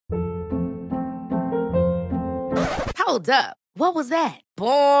Hold up. What was that?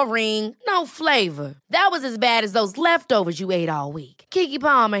 Boring. No flavor. That was as bad as those leftovers you ate all week. Keke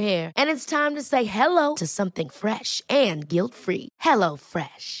Palmer here, and it's time to say hello to something fresh and guilt-free. Hello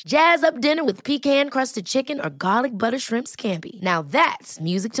Fresh. Jazz up dinner with pecan-crusted chicken or garlic butter shrimp scampi. Now that's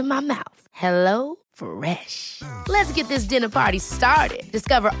music to my mouth. Hello Fresh. Let's get this dinner party started.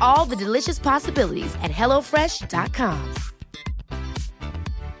 Discover all the delicious possibilities at hellofresh.com.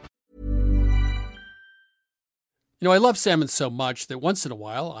 You know, I love salmon so much that once in a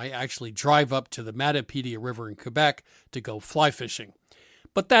while I actually drive up to the Matapedia River in Quebec to go fly fishing.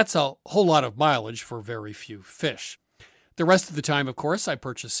 But that's a whole lot of mileage for very few fish. The rest of the time, of course, I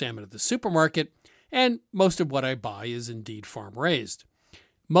purchase salmon at the supermarket, and most of what I buy is indeed farm-raised.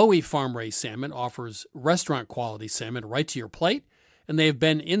 Mowi farm-raised salmon offers restaurant-quality salmon right to your plate, and they have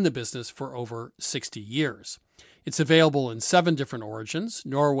been in the business for over 60 years. It's available in 7 different origins: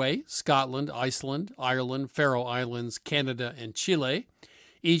 Norway, Scotland, Iceland, Ireland, Faroe Islands, Canada, and Chile.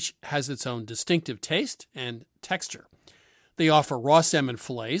 Each has its own distinctive taste and texture. They offer raw salmon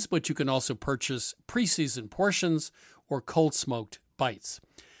fillets, but you can also purchase pre-seasoned portions or cold-smoked bites.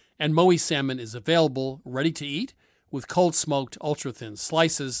 And Mowi salmon is available ready to eat with cold-smoked ultra-thin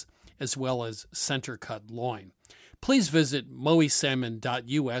slices as well as center-cut loin. Please visit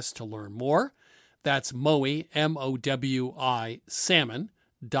mowisalmon.us to learn more. That's Mowi, M-O-W-I,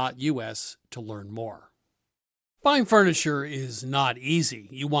 salmon.us to learn more. Buying furniture is not easy.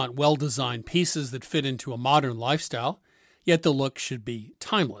 You want well-designed pieces that fit into a modern lifestyle, yet the look should be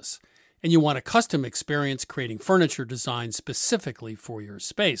timeless. And you want a custom experience creating furniture designed specifically for your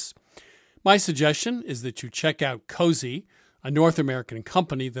space. My suggestion is that you check out Cozy, a North American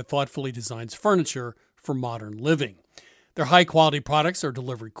company that thoughtfully designs furniture for modern living. Their high-quality products are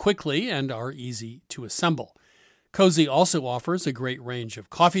delivered quickly and are easy to assemble. Cozy also offers a great range of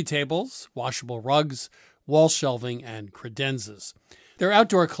coffee tables, washable rugs, wall shelving, and credenzas. Their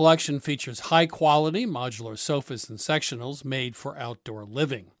outdoor collection features high-quality modular sofas and sectionals made for outdoor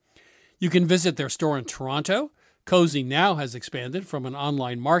living. You can visit their store in Toronto. Cozy now has expanded from an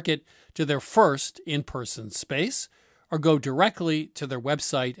online market to their first in-person space, or go directly to their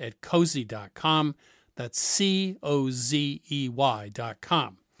website at cozy.com. That's COZEY.com.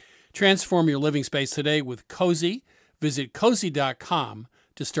 Transform your living space today with Cozy. Visit cozy.com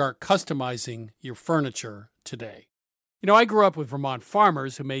to start customizing your furniture today. You know, I grew up with Vermont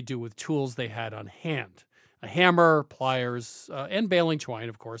farmers who made do with tools they had on hand: a hammer, pliers, and baling twine,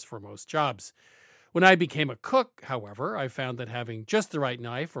 of course, for most jobs. When I became a cook, however, I found that having just the right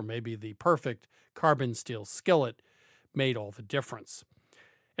knife or maybe the perfect carbon steel skillet made all the difference.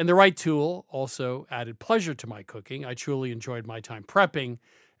 And the right tool also added pleasure to my cooking. I truly enjoyed my time prepping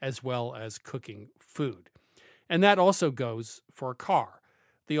as well as cooking food. And that also goes for a car.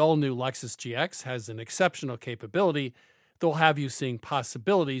 The all-new Lexus GX has an exceptional capability that will have you seeing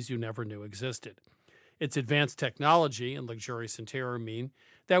possibilities you never knew existed. Its advanced technology and luxurious interior mean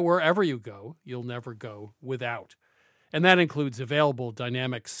that wherever you go, you'll never go without. And that includes available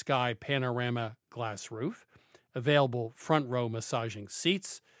dynamic sky panorama glass roof, available front row massaging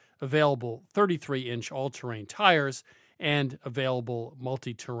seats, available 33-inch all-terrain tires, and available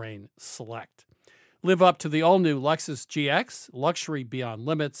multi-terrain select. Live up to the all-new Lexus GX, luxury beyond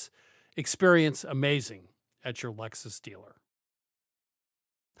limits. Experience amazing at your Lexus dealer.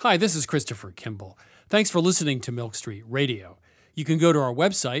 Hi, this is Christopher Kimball. Thanks for listening to Milk Street Radio. You can go to our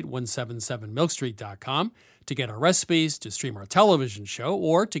website, 177milkstreet.com, to get our recipes, to stream our television show,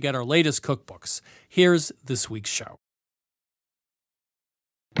 or to get our latest cookbooks. Here's this week's show.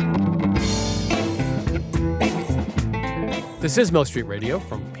 This is Milk Street Radio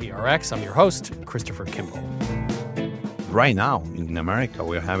from PRX. I'm your host, Christopher Kimball. Right now in America,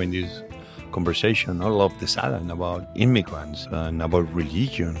 we're having this conversation all of the sudden about immigrants and about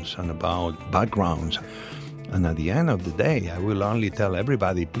religions and about backgrounds. And at the end of the day, I will only tell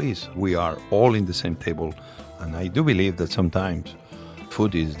everybody, please, we are all in the same table. And I do believe that sometimes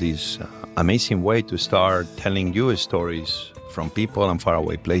food is this amazing way to start telling you stories from people and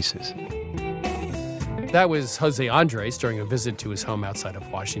faraway places. That was Jose Andres during a visit to his home outside of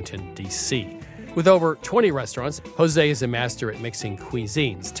Washington, D.C. With over 20 restaurants, Jose is a master at mixing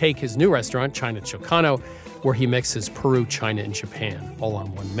cuisines. Take his new restaurant, China Chilcano, where he mixes Peru, China, and Japan all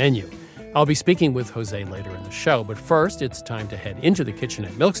on one menu. I'll be speaking with Jose later in the show, but first it's time to head into the kitchen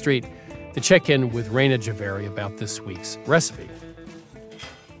at Milk Street to check in with Raina Javeri about this week's recipe.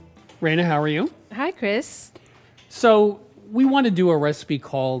 Raina, how are you? Hi, Chris. So we want to do a recipe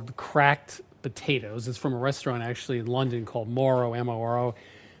called cracked potatoes. It's from a restaurant actually in London called Moro, M-O-R-O.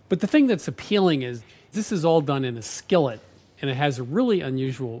 But the thing that's appealing is this is all done in a skillet, and it has a really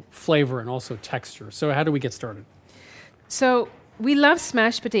unusual flavor and also texture. So how do we get started? So we love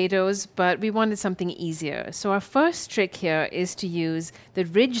smashed potatoes, but we wanted something easier. So our first trick here is to use the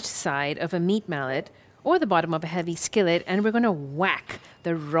ridged side of a meat mallet or the bottom of a heavy skillet, and we're going to whack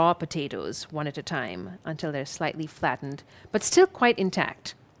the raw potatoes one at a time until they're slightly flattened, but still quite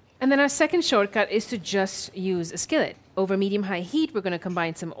intact. And then our second shortcut is to just use a skillet. Over medium-high heat, we're going to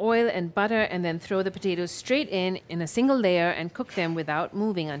combine some oil and butter and then throw the potatoes straight in a single layer and cook them without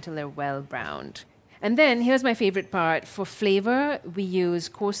moving until they're well browned. And then here's my favorite part. For flavor, we use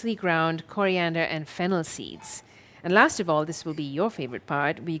coarsely ground coriander and fennel seeds. And last of all, this will be your favorite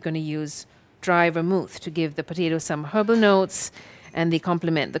part, we're going to use dry vermouth to give the potatoes some herbal notes, and they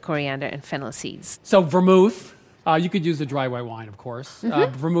complement the coriander and fennel seeds. So vermouth, you could use a dry white wine, of course.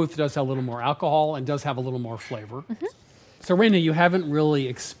 Vermouth does have a little more alcohol and does have a little more flavor. So, Raina, you haven't really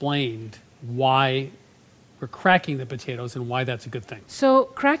explained why we're cracking the potatoes and why that's a good thing. So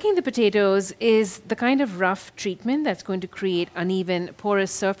cracking the potatoes is the kind of rough treatment that's going to create uneven,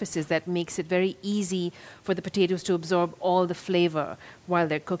 porous surfaces that makes it very easy for the potatoes to absorb all the flavor while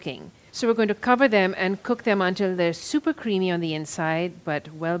they're cooking. So we're going to cover them and cook them until they're super creamy on the inside,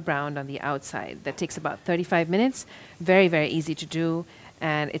 but well browned on the outside. That takes about 35 minutes. Very, very easy to do,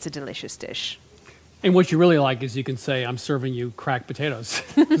 and it's a delicious dish. And what you really like is you can say, I'm serving you cracked potatoes,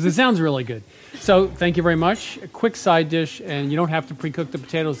 because it sounds really good. So thank you very much. A quick side dish, and you don't have to pre-cook the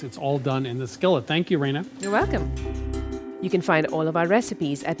potatoes. It's all done in the skillet. Thank you, Raina. You're welcome. You can find all of our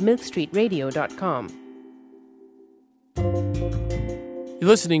recipes at milkstreetradio.com. You're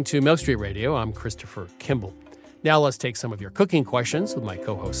listening to Milk Street Radio. I'm Christopher Kimball. Now let's take some of your cooking questions with my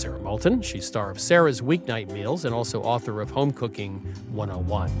co-host Sarah Moulton. She's star of Sarah's Weeknight Meals and also author of Home Cooking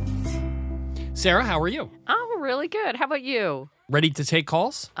 101. Sarah, how are you? I'm really good. How about you? Ready to take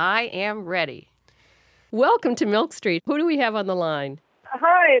calls? I am ready. Welcome to Milk Street. Who do we have on the line?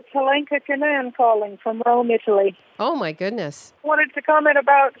 Hi, it's Helenka Canan calling from Rome, Italy. Oh, my goodness. I wanted to comment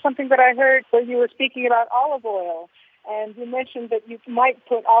about something that I heard where you were speaking about olive oil. And you mentioned that you might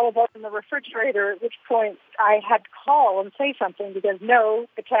put olive oil in the refrigerator, at which point I had to call and say something because no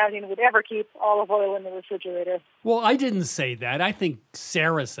Italian would ever keep olive oil in the refrigerator. Well, I didn't say that. I think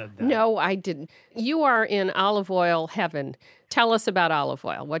Sarah said that. No, I didn't. You are in olive oil heaven. Tell us about olive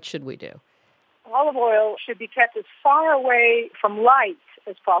oil. What should we do? Olive oil should be kept as far away from light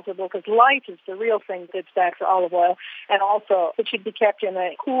as possible because light is the real thing that's bad for olive oil. And also, it should be kept in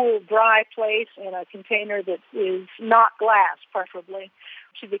a cool, dry place in a container that is not glass, preferably. It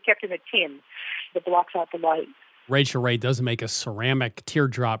should be kept in a tin that blocks out the light. Rachel Ray does make a ceramic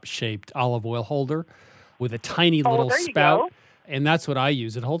teardrop-shaped olive oil holder with a tiny little spout. And that's what I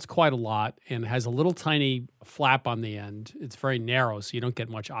use. It holds quite a lot and has a little tiny flap on the end. It's very narrow, so you don't get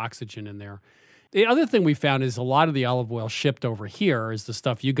much oxygen in there. The other thing we found is a lot of the olive oil shipped over here is the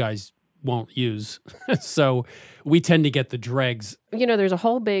stuff you guys won't use. So we tend to get the dregs. You know, there's a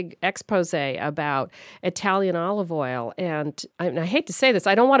whole big expose about Italian olive oil. And I hate to say this,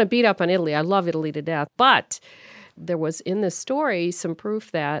 I don't want to beat up on Italy. I love Italy to death. But there was in this story some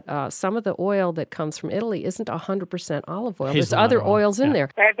proof that some of the oil that comes from Italy isn't 100% olive oil. There's other oils in there.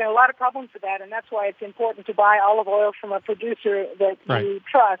 There have been a lot of problems with that, and that's why it's important to buy olive oil from a producer that you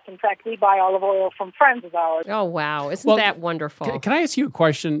trust. In fact, we buy olive oil from friends of ours. Oh, wow. Isn't that wonderful? Can I ask you a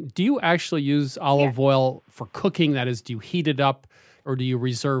question? Do you actually use olive oil for cooking? That is, do you heat it up, or do you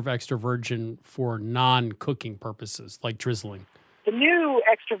reserve extra virgin for non-cooking purposes, like drizzling? The new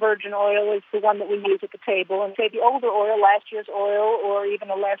extra virgin oil is the one that we use at the table, and say the older oil, last year's oil, or even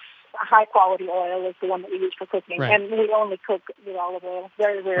a less high-quality oil is the one that we use for cooking. Right. And we only cook with olive oil,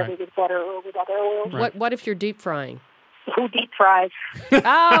 very rarely with butter or with other oils. Right. What if you're deep frying? Who deep fries?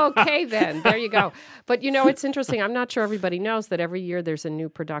 Oh, okay, then. There you go. But, you know, it's interesting. I'm not sure everybody knows that every year there's a new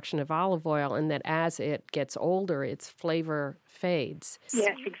production of olive oil and that as it gets older, its flavor fades.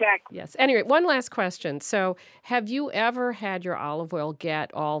 Yes, exactly. Yes. Anyway, one last question. So have you ever had your olive oil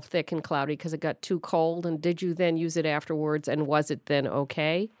get all thick and cloudy because it got too cold? And did you then use it afterwards? And was it then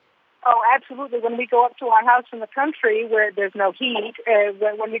okay? Oh, absolutely. When we go up to our house in the country where there's no heat,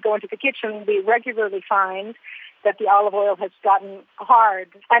 when we go into the kitchen, we regularly find that the olive oil has gotten hard.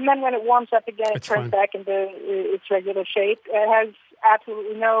 And then when it warms up again, it turns back into its regular shape. It has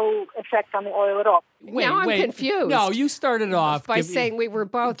absolutely no effect on the oil at all. Now I'm confused. No, you started off by saying we were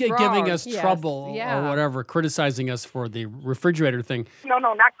both wrong. Giving us trouble or whatever, criticizing us for the refrigerator thing. No,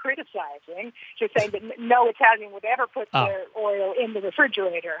 not criticizing. Just saying that no Italian would ever put their oil in the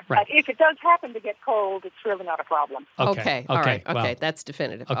refrigerator. Right. But if it does happen to get cold, it's really not a problem. Okay. All right. Well, okay, that's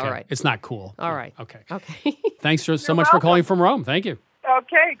definitive. Okay. All right. It's not cool. All right. Okay. Okay. Thanks so much for calling from Rome. Thank you.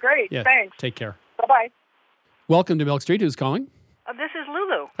 Okay, great. Yeah, thanks. Take care. Bye-bye. Welcome to Milk Street. Who's calling? This is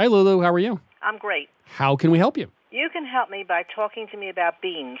Lulu. Hi, Lulu. How are you? I'm great. How can we help you? You can help me by talking to me about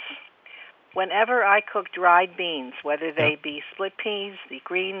beans. Whenever I cook dried beans, whether they be split peas, the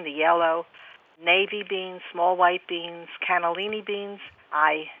green, the yellow, navy beans, small white beans, cannellini beans,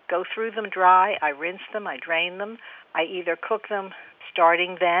 I go through them dry, I rinse them, I drain them. I either cook them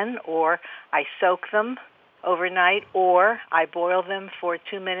starting then, or I soak them overnight, or I boil them for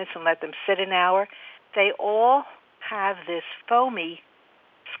 2 minutes and let them sit an hour. They all have this foamy,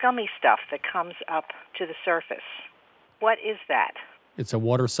 scummy stuff that comes up to the surface. What is that? It's a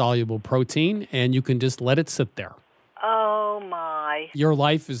water-soluble protein, and you can just let it sit there. Oh, my. Your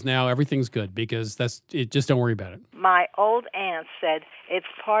life is now, everything's good because that's it. Just don't worry about it. My old aunt said it's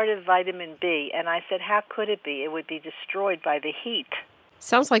part of vitamin B, and I said, how could it be? It would be destroyed by the heat.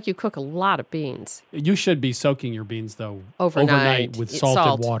 Sounds like you cook a lot of beans. You should be soaking your beans, though, overnight with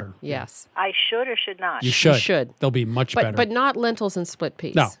salted water. Yes. I should or should not? You should. You should. They'll be much better. But not lentils and split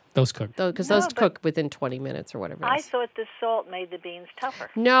peas. No, those cook. Because those cook within 20 minutes or whatever it I is. thought the salt made the beans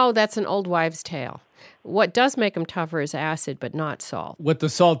tougher. No, that's an old wives' tale. What does make them tougher is acid, but not salt. What the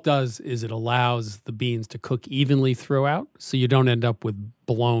salt does is it allows the beans to cook evenly throughout, so you don't end up with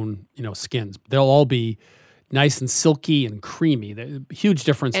blown, skins. They'll all be nice and silky and creamy. Huge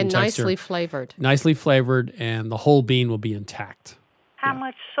difference in and texture. nicely flavored. Nicely flavored, and the whole bean will be intact. How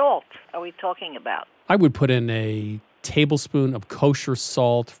much salt are we talking about? I would put in a tablespoon of kosher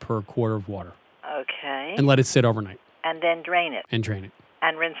salt per quart of water. Okay. And let it sit overnight. And then drain it. And drain it.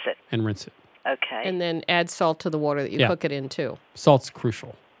 And rinse it. And rinse it. Okay. And then add salt to the water that you cook it in, too. Salt's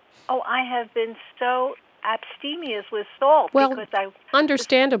crucial. Oh, I have been so abstemious with salt because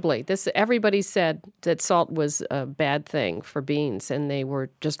understandably, everybody said that salt was a bad thing for beans, and they were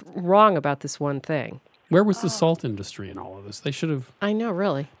just wrong about this one thing. Where was the salt industry in all of this? They should have I know,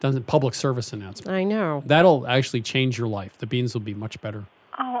 really. done a public service announcement. I know. That'll actually change your life. The beans will be much better.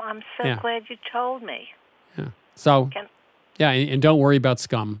 Oh, I'm so glad you told me. Yeah. So, and don't worry about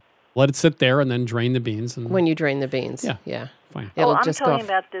scum. Let it sit there and then drain the beans. And when you drain the beans. Yeah. Fine. I'm talking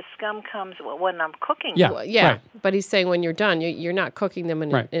about the scum comes when I'm cooking. Yeah, right. But he's saying when you're done, you're not cooking them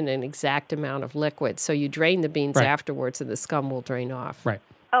in an exact amount of liquid. So you drain the beans afterwards and the scum will drain off. Right.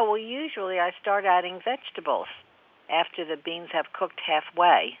 Oh, well, usually I start adding vegetables after the beans have cooked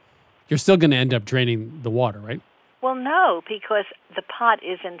halfway. You're still going to end up draining the water, right? Well, no, because the pot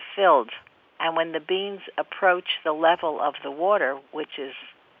isn't filled. And when the beans approach the level of the water, which is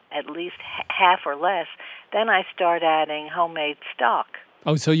at least half or less, then I start adding homemade stock.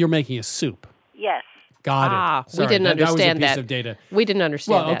 Oh, so you're making a soup. Yes. Got it. Sorry, we didn't understand that. Was a piece of data. We didn't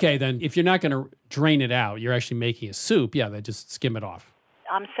understand that. Well, okay, then if you're not going to drain it out, you're actually making a soup, then just skim it off.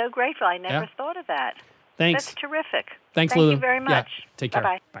 I'm so grateful. I never thought of that. Thanks. That's terrific. Thanks, Lulu. Lulu. Thank you very much. Yeah. Take care.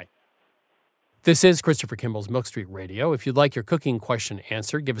 Bye-bye. Bye. This is Christopher Kimball's Milk Street Radio. If you'd like your cooking question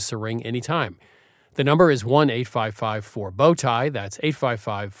answered, give us a ring anytime. The number is 1-855-4-BOWTIE. That's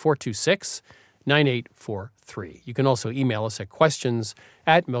 855-426-9843. You can also email us at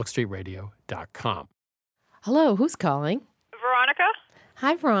questions@milkstreetradio.com. Hello, who's calling? Veronica.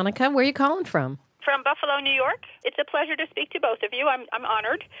 Hi, Veronica. Where are you calling from? From Buffalo, New York. It's a pleasure to speak to both of you. I'm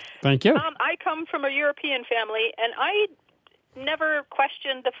honored. Thank you. I come from a European family, and I never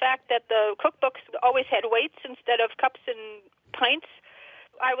questioned the fact that the cookbooks always had weights instead of cups and pints.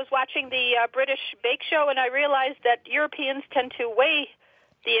 I was watching the British Bake Show, and I realized that Europeans tend to weigh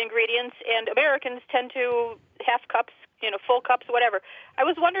the ingredients, and Americans tend to half cups, full cups, whatever. I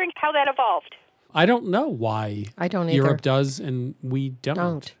was wondering how that evolved. I don't know why I don't either. Europe does and we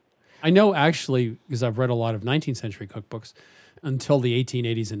don't. I know actually, because I've read a lot of 19th century cookbooks, until the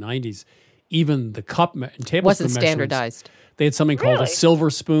 1880s and 90s, even the cup and tablespoon wasn't standardized. They had something called a silver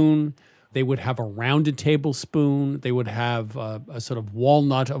spoon. They would have a rounded tablespoon. They would have a sort of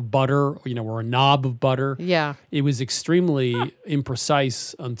walnut of butter, or a knob of butter. Yeah. It was extremely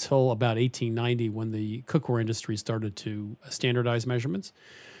imprecise until about 1890 when the cookware industry started to standardize measurements.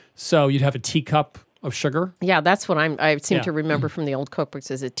 So you'd have a teacup of sugar. Yeah, that's what I seem to remember from the old cookbooks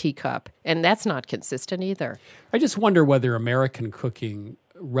as a teacup. And that's not consistent either. I just wonder whether American cooking,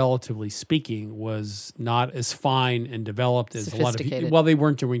 relatively speaking, was not as fine and developed as a lot of. Well, they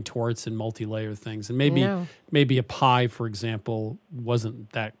weren't doing torts and multi-layer things, and maybe a pie, for example,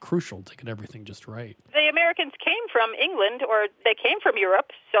 wasn't that crucial to get everything just right. The Americans came from England, or they came from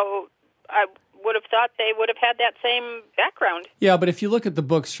Europe, so I would have thought they would have had that same background. Yeah, but if you look at the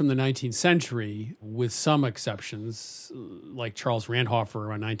books from the 19th century, with some exceptions, like Charles Randhofer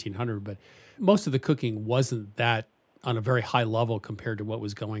around 1900, but most of the cooking wasn't that on a very high level compared to what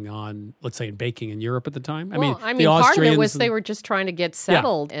was going on, let's say, in baking in Europe at the time. I mean, part of it was they were just trying to get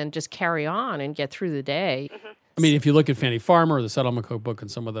settled and just carry on and get through the day. Mm-hmm. I mean, if you look at Fanny Farmer, the Settlement Cookbook,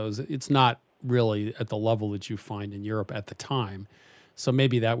 and some of those, it's not really at the level that you find in Europe at the time. So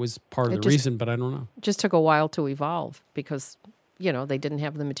maybe that was part of the reason, but I don't know. It just took a while to evolve because, they didn't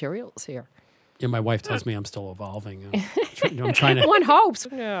have the materials here. Yeah, my wife tells me I'm still evolving. I'm trying to. One hopes.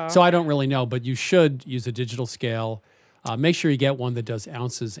 Yeah. So I don't really know, but you should use a digital scale. Make sure you get one that does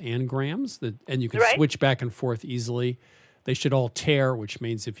ounces and grams, and you can switch back and forth easily. They should all tear, which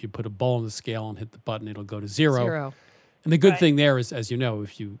means if you put a ball on the scale and hit the button, it'll go to zero. And the good thing there is, as you know,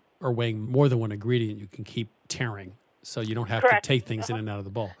 if you are weighing more than one ingredient, you can keep tearing. So you don't have to take things in and out of the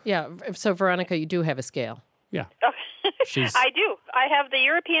bowl. Yeah. So, Veronica, you do have a scale. Yeah. I do. I have the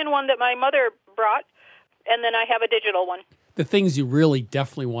European one that my mother brought, and then I have a digital one. The things you really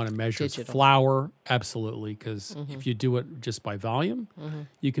definitely want to measure is flour, absolutely, because if you do it just by volume,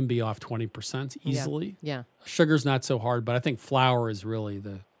 you can be off 20% easily. Yeah. Sugar's not so hard, but I think flour is really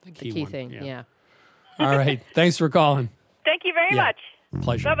the key one. thing. Yeah. All right. Thanks for calling. Thank you very much.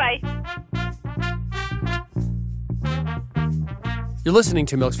 Pleasure. Bye-bye. You're listening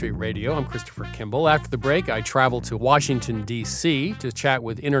to Milk Street Radio. I'm Christopher Kimball. After the break, I travel to Washington, D.C. to chat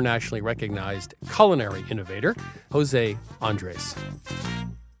with internationally recognized culinary innovator, Jose Andres.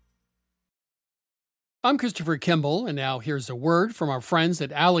 I'm Christopher Kimball, and now here's a word from our friends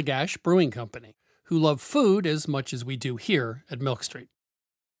at Allagash Brewing Company, who love food as much as we do here at Milk Street.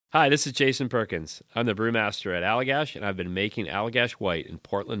 Hi, this is Jason Perkins. I'm the brewmaster at Allagash, and I've been making Allagash White in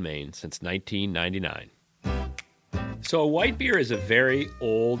Portland, Maine since 1999. So a white beer is a very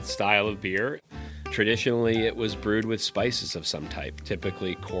old style of beer. Traditionally, it was brewed with spices of some type,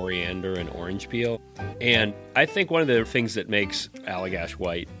 typically coriander and orange peel. And I think one of the things that makes Allagash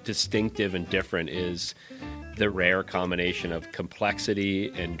White distinctive and different is the rare combination of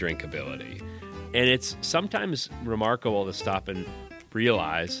complexity and drinkability. And it's sometimes remarkable to stop and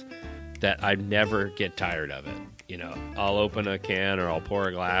realize that I never get tired of it. I'll open a can or I'll pour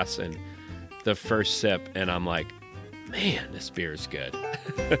a glass and the first sip and I'm like, man, this beer is good.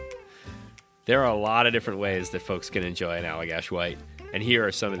 There are a lot of different ways that folks can enjoy an Allagash White, and here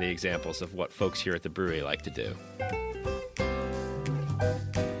are some of the examples of what folks here at the brewery like to do.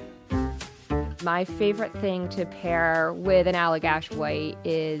 My favorite thing to pair with an Allagash White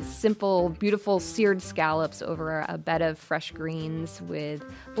is simple, beautiful seared scallops over a bed of fresh greens with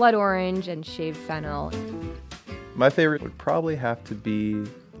blood orange and shaved fennel. My favorite would probably have to be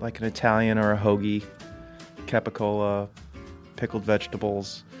like an Italian or a hoagie. Capicola, pickled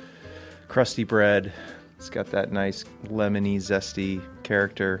vegetables, crusty bread. It's got that nice lemony, zesty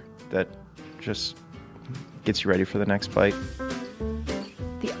character that just gets you ready for the next bite.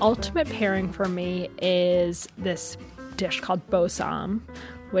 The ultimate pairing for me is this dish called bossam,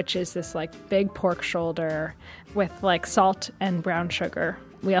 which is this big pork shoulder with salt and brown sugar.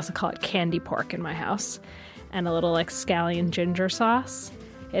 We also call it candy pork in my house, and a little scallion ginger sauce.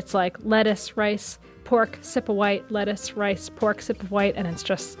 It's lettuce, rice, pork, sip of white, lettuce, rice, pork, sip of white, and it's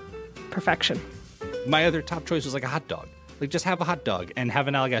just perfection. My other top choice was a hot dog. Just have a hot dog and have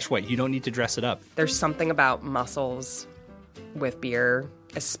an Allagash White. You don't need to dress it up. There's something about mussels with beer,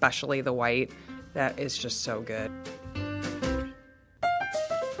 especially the white, that is just so good. I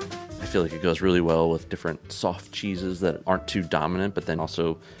feel like it goes really well with different soft cheeses that aren't too dominant, but then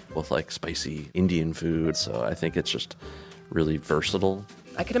also with spicy Indian food. So I think it's just really versatile.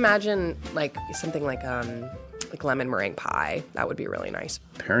 I could imagine something like lemon meringue pie. That would be really nice.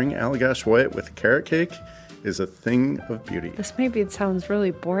 Pairing Allagash White with carrot cake is a thing of beauty. This maybe sounds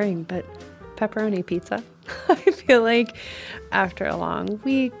really boring, but pepperoni pizza. I feel like after a long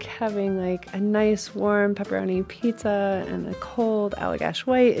week, having a nice warm pepperoni pizza and a cold Allagash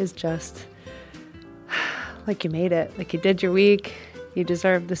White is just you made it. You did your week. You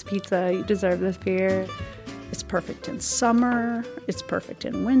deserve this pizza. You deserve this beer. It's perfect in summer. It's perfect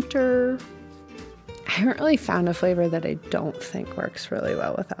in winter. I haven't really found a flavor that I don't think works really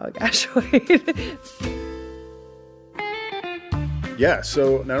well with Allagash White. Yeah,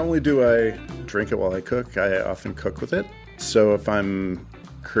 so not only do I drink it while I cook, I often cook with it. So if I'm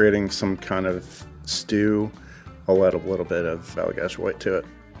creating some kind of stew, I'll add a little bit of Allagash White to it.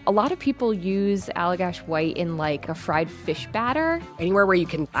 A lot of people use Allagash White in a fried fish batter. Anywhere where you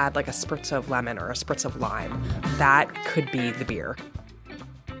can add a spritz of lemon or a spritz of lime, that could be the beer.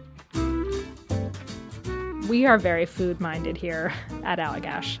 We are very food-minded here at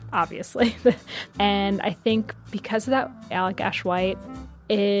Allagash, obviously. And I think because of that, Allagash White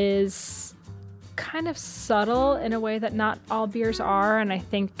is kind of subtle in a way that not all beers are, and I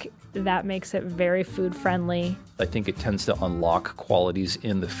think that makes it very food friendly. I think it tends to unlock qualities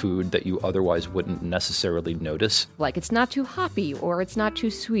in the food that you otherwise wouldn't necessarily notice. Like it's not too hoppy or it's not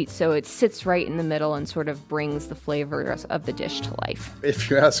too sweet, so it sits right in the middle and sort of brings the flavors of the dish to life. If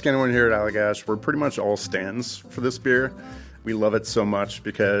you ask anyone here at Allagash, we're pretty much all stands for this beer. We love it so much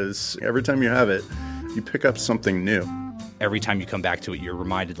because every time you have it, you pick up something new. Every time you come back to it, you're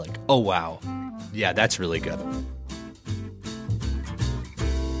reminded like, oh, wow, yeah, that's really good.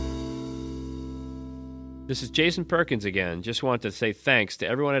 This is Jason Perkins again. Just want to say thanks to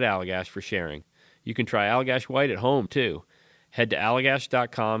everyone at Allagash for sharing. You can try Allagash White at home, too. Head to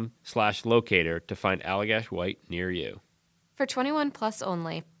allagash.com/locator to find Allagash White near you. For 21 plus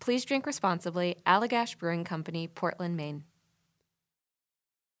only, please drink responsibly. Allagash Brewing Company, Portland, Maine.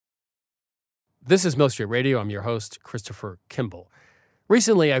 This is Milk Street Radio. I'm your host, Christopher Kimball.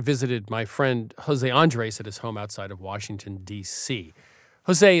 Recently, I visited my friend Jose Andres at his home outside of Washington, D.C.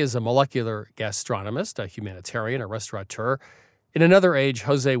 Jose is a molecular gastronomist, a humanitarian, a restaurateur. In another age,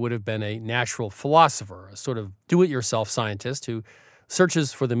 Jose would have been a natural philosopher, a sort of do-it-yourself scientist who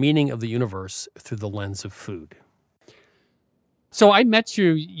searches for the meaning of the universe through the lens of food. So I met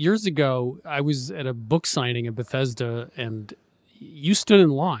you years ago. I was at a book signing in Bethesda, and you stood in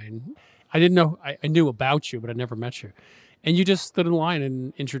line. I didn't know, I knew about you, but I never met you. And you just stood in line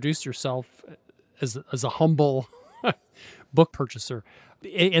and introduced yourself as a humble book purchaser.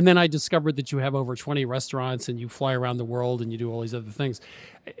 And then I discovered that you have over 20 restaurants and you fly around the world and you do all these other things.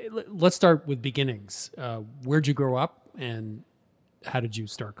 Let's start with beginnings. Where'd you grow up and how did you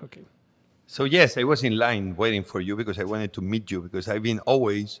start cooking? So yes, I was in line waiting for you because I wanted to meet you because I've been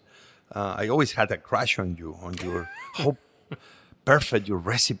I always had a crush on you, on your how perfect your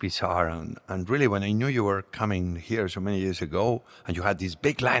recipes are. And really when I knew you were coming here so many years ago and you had this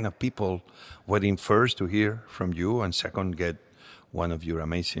big line of people waiting first to hear from you and second get one of your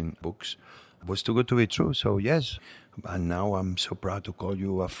amazing books, it was too good to be true. So yes, and now I'm so proud to call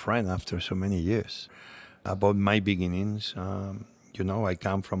you a friend after so many years. About my beginnings, I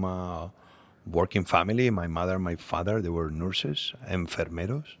come from a working family. My mother, my father, they were nurses,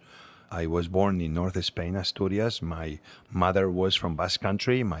 enfermeros. I was born in North Spain, Asturias. My mother was from Basque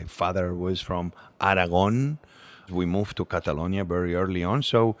Country. My father was from Aragon. We moved to Catalonia very early on.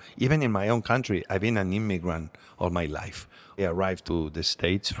 So even in my own country, I've been an immigrant all my life. I arrived to the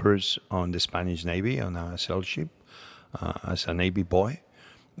States first on the Spanish Navy on a sail ship as a Navy boy.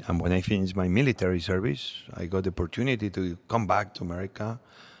 And when I finished my military service, I got the opportunity to come back to America.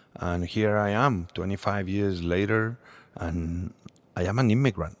 And here I am, 25 years later, and I am an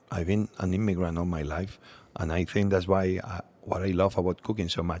immigrant. I've been an immigrant all my life. And I think that's why what I love about cooking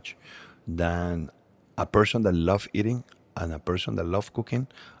so much. Than a person that loves eating, and a person that loves cooking,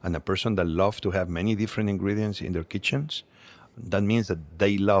 and a person that loves to have many different ingredients in their kitchens, that means that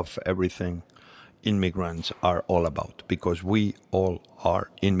they love everything immigrants are all about, because we all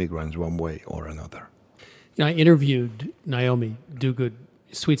are immigrants one way or another. I interviewed Naomi Duguid,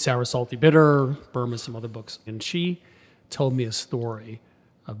 Sweet, Sour, Salty, Bitter, Burma, some other books, and she told me a story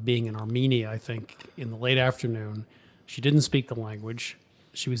of being in Armenia, I think, in the late afternoon. She didn't speak the language.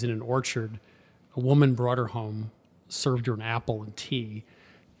 She was in an orchard. A woman brought her home, served her an apple and tea,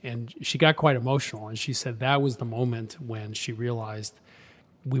 and she got quite emotional. And she said that was the moment when she realized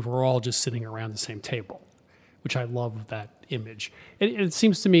we were all just sitting around the same table, which I love that image. And it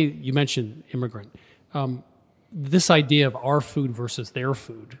seems to me, you mentioned immigrant, this idea of our food versus their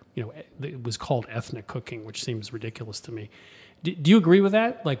food, it was called ethnic cooking, which seems ridiculous to me. Do you agree with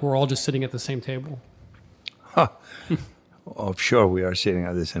that? Like we're all just sitting at the same table? Oh, sure, we are sitting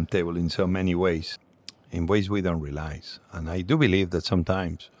at the same table in so many ways, in ways we don't realize. And I do believe that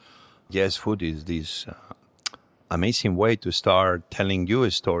sometimes, yes, food is this amazing way to start telling you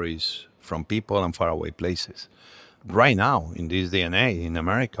stories from people and faraway places. Right now, in this DNA in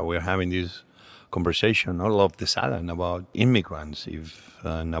America, we're having this conversation all of the sudden about immigrants,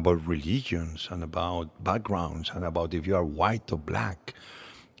 and about religions, and about backgrounds, and about if you are white or black.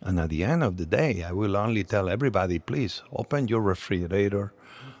 And at the end of the day, I will only tell everybody, please, open your refrigerator,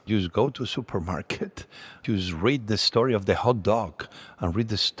 just go to a supermarket, just read the story of the hot dog, and read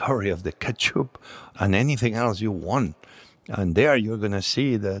the story of the ketchup, and anything else you want. And there you're going to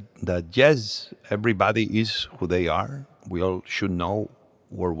see that yes, everybody is who they are. We all should know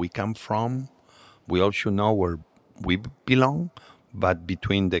where we come from. We all should know where we belong. But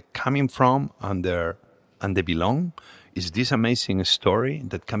between the coming from and the belong is this amazing story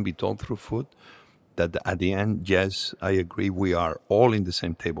that can be told through food, that at the end, yes, I agree, we are all in the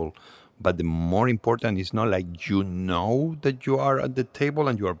same table, But the more important is not like you know that you are at the table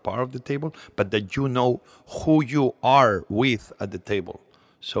and you are part of the table, but that you know who you are with at the table.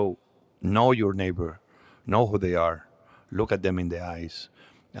 So know your neighbor, know who they are, look at them in the eyes.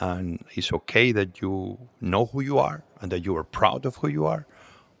 And it's okay that you know who you are and that you are proud of who you are.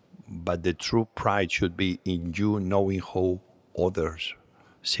 But the true pride should be in you knowing who others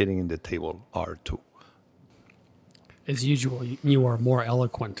sitting in the table are too. As usual, you are more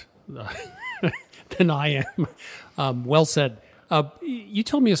eloquent than I am. Well said. You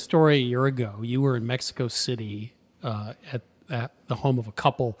told me a story a year ago. You were in Mexico City at the home of a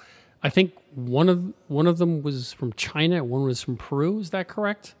couple. I think one of them was from China and one was from Peru. Is that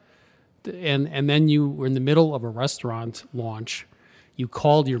correct? And then you were in the middle of a restaurant launch. You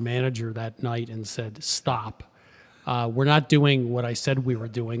called your manager that night and said, "Stop. We're not doing what I said we were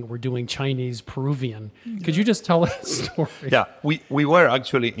doing. We're doing Chinese Peruvian." Could you just tell that story? Yeah, we were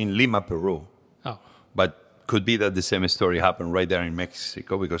actually in Lima, Peru. Oh. But could be that the same story happened right there in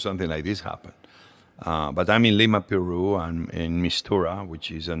Mexico because something like this happened. But I'm in Lima, Peru, and in Mistura,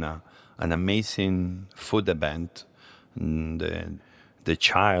 which is an amazing food event. And the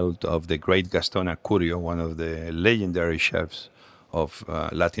child of the great Gaston Acurio, one of the legendary chefs of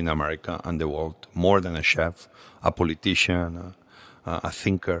Latin America and the world, more than a chef, a politician, a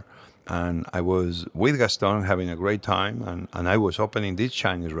thinker. And I was with Gaston having a great time, and I was opening this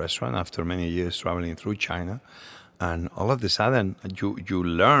Chinese restaurant after many years traveling through China. And all of a sudden, you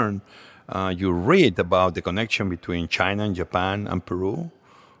learn, you read about the connection between China and Japan and Peru.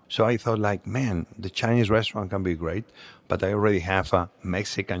 So I thought, like, man, the Chinese restaurant can be great, but I already have a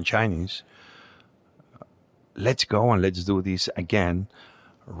Mexican Chinese. Let's go and let's do this again.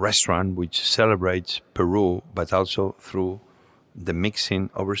 Restaurant which celebrates Peru, but also through the mixing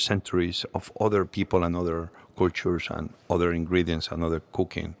over centuries of other people and other cultures and other ingredients and other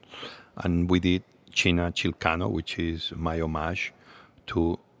cooking. And we did China Chilcano, which is my homage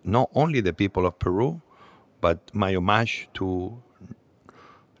to not only the people of Peru, but my homage to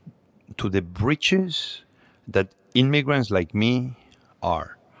the bridges that immigrants like me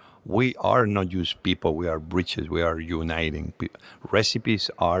are. We are not just people, we are bridges, we are uniting.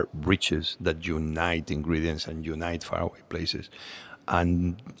 Recipes are bridges that unite ingredients and unite faraway places.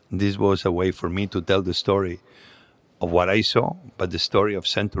 And this was a way for me to tell the story of what I saw, but the story of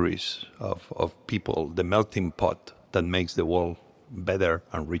centuries of people, the melting pot that makes the world better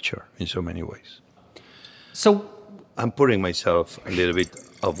and richer in so many ways. So I'm pouring myself a little bit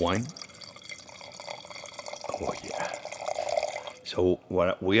of wine. Oh, yeah. So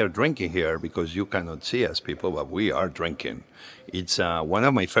what we are drinking here, because you cannot see us, people, but we are drinking. It's one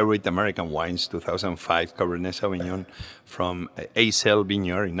of my favorite American wines, 2005 Cabernet Sauvignon from Acel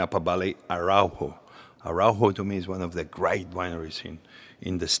Vineyard in Napa Valley, Araujo. Araujo, to me, is one of the great wineries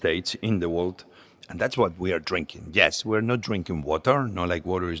in the States, in the world. And that's what we are drinking. Yes, we're not drinking water, not like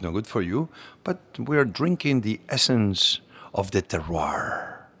water is no good for you, but we are drinking the essence of the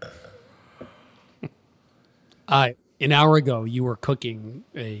terroir. An hour ago, you were cooking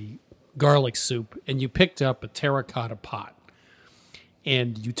a garlic soup, and you picked up a terracotta pot,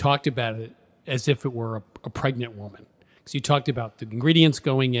 and you talked about it as if it were a pregnant woman. Because you talked about the ingredients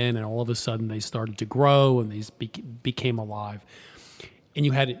going in, and all of a sudden they started to grow, and they became alive. And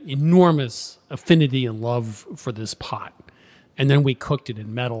you had an enormous affinity and love for this pot. And then we cooked it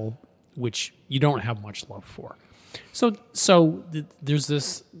in metal, which you don't have much love for. So there's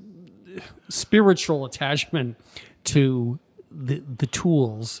this spiritual attachment to the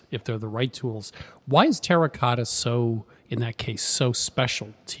tools, if they're the right tools. Why is terracotta so, in that case, so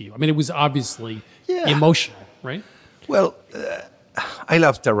special to you? I mean, it was obviously emotional, right? Well, I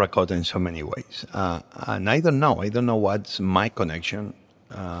love terracotta in so many ways. And I don't know what's my connection.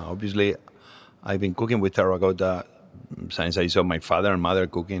 Obviously, I've been cooking with terracotta since I saw my father and mother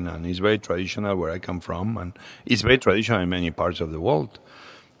cooking, and it's very traditional where I come from, and it's very traditional in many parts of the world.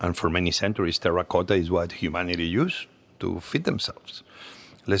 And for many centuries, terracotta is what humanity used to feed themselves.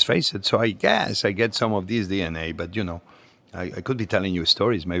 Let's face it. So I guess I get some of this DNA, but I could be telling you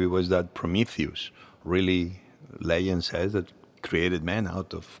stories. Maybe it was that Prometheus, really, legend says, that created man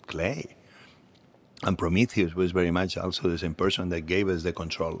out of clay. And Prometheus was very much also the same person that gave us the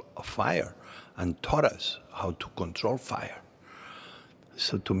control of fire and taught us how to control fire.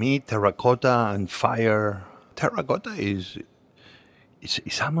 So to me, terracotta and fire, terracotta is...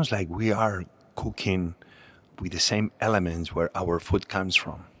 It's almost like we are cooking with the same elements where our food comes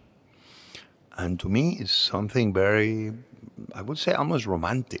from. And to me, it's something very, I would say almost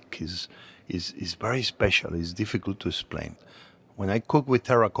romantic. It's very special. It's difficult to explain. When I cook with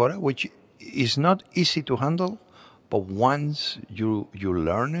terracotta, which is not easy to handle, But once you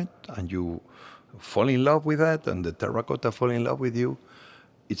learn it and you fall in love with that and the terracotta fall in love with you,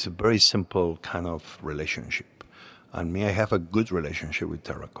 it's a very simple kind of relationship. And me, I have a good relationship with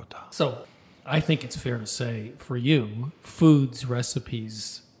terracotta. So I think it's fair to say for you, foods,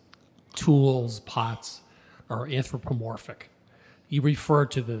 recipes, tools, pots are anthropomorphic. You refer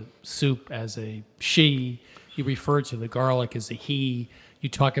to the soup as a she. You refer to the garlic as a he. You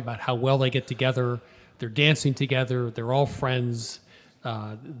talk about how well they get together. They're dancing together. They're all friends.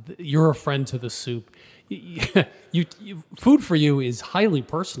 You're a friend to the soup. Food for you is highly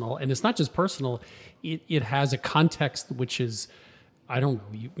personal, and it's not just personal. It has a context which is, I don't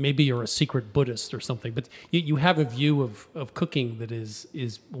know, maybe you're a secret Buddhist or something, but you have a view of cooking that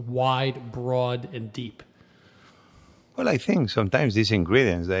is wide, broad, and deep. Well, I think sometimes these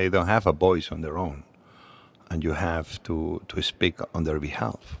ingredients, they don't have a voice on their own, and you have to speak on their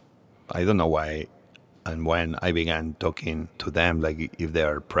behalf. I don't know why and when I began talking to them, like if they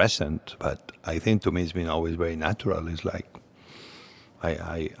are present, but I think to me it's been always very natural. It's like,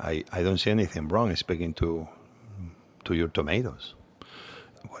 I don't see anything wrong speaking to your tomatoes.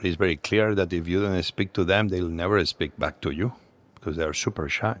 What is very clear that if you don't speak to them, they'll never speak back to you because they're super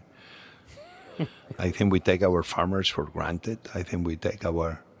shy. I think we take our farmers for granted. I think we take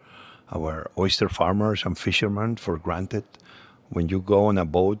our oyster farmers and fishermen for granted. When you go on a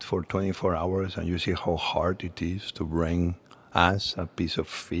boat for 24 hours and you see how hard it is to bring us a piece of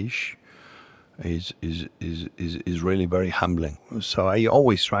fish, is really very humbling. So I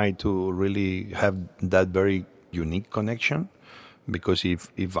always try to really have that very unique connection, because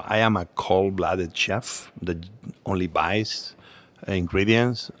if I am a cold-blooded chef that only buys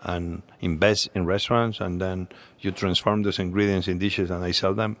ingredients and invests in restaurants, and then you transform those ingredients in dishes and I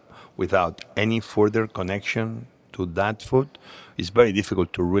sell them without any further connection to that food, it's very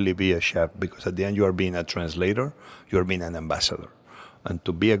difficult to really be a chef, because at the end you are being a translator, you are being an ambassador. And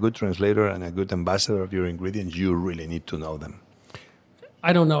to be a good translator and a good ambassador of your ingredients, you really need to know them.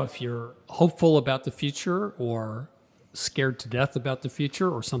 I don't know if you're hopeful about the future or scared to death about the future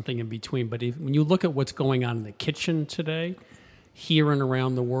or something in between, but when you look at what's going on in the kitchen today, here and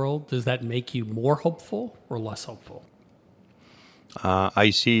around the world, does that make you more hopeful or less hopeful?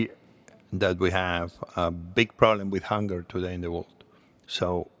 I see that we have a big problem with hunger today in the world.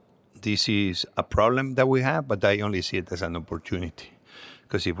 So this is a problem that we have, but I only see it as an opportunity.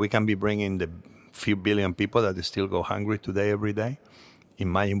 Because if we can be bringing the few billion people that still go hungry today every day,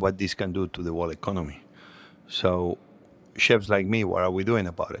 imagine what this can do to the world economy. So chefs like me, what are we doing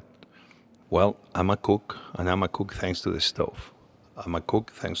about it? Well, I'm a cook, and I'm a cook thanks to the stove. I'm a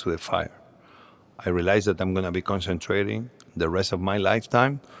cook thanks to the fire. I realize that I'm going to be concentrating the rest of my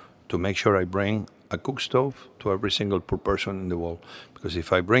lifetime to make sure I bring a cook stove to every single poor person in the world. Because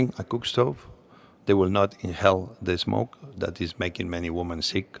if I bring a cook stove, they will not inhale the smoke that is making many women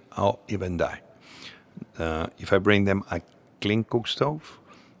sick or even die. If I bring them a clean cook stove,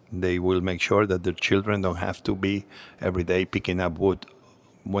 they will make sure that their children don't have to be every day picking up wood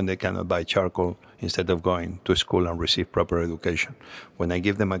when they cannot buy charcoal, instead of going to school and receive proper education. When I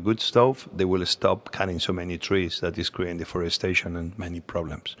give them a good stove, they will stop cutting so many trees that is creating deforestation and many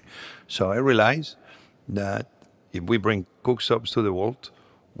problems. So I realize that if we bring cook stoves to the world,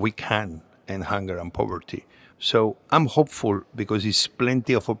 we can end hunger and poverty. So I'm hopeful, because there's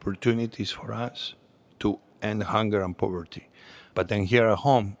plenty of opportunities for us to end hunger and poverty. But then here at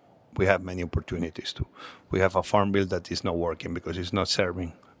home, we have many opportunities too. We have a farm bill that is not working because it's not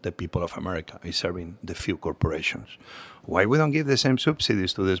serving the people of America. It's serving the few corporations. Why we don't give the same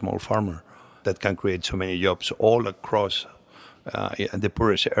subsidies to the small farmer that can create so many jobs all across the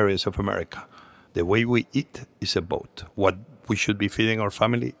poorest areas of America? The way we eat is a vote. What we should be feeding our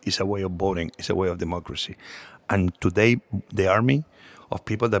family is a way of voting, is a way of democracy. And today, the army of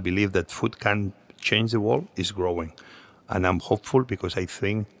people that believe that food can change the world is growing. And I'm hopeful, because I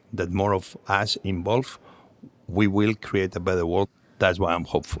think that more of us involved, we will create a better world. That's why I'm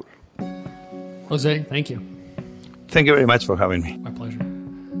hopeful. Jose, thank you. Thank you very much for having me. My pleasure.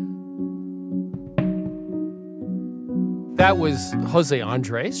 That was Jose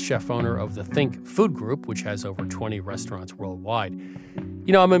Andres, chef owner of the Think Food Group, which has over 20 restaurants worldwide.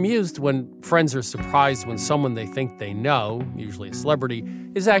 You know, I'm amused when friends are surprised when someone they think they know, usually a celebrity,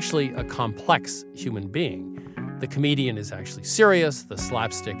 is actually a complex human being. The comedian is actually serious, the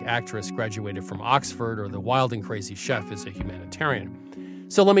slapstick actress graduated from Oxford, or the wild and crazy chef is a humanitarian.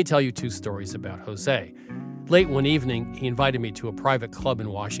 So let me tell you two stories about Jose. Late one evening, he invited me to a private club in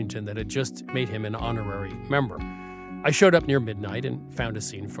Washington that had just made him an honorary member. I showed up near midnight and found a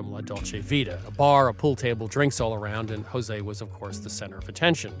scene from La Dolce Vita, a bar, a pool table, drinks all around, and Jose was, of course, the center of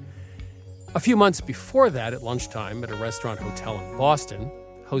attention. A few months before that, at lunchtime at a restaurant hotel in Boston,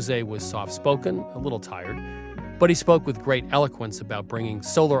 Jose was soft-spoken, a little tired, but he spoke with great eloquence about bringing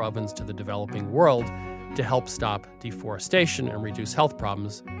solar ovens to the developing world to help stop deforestation and reduce health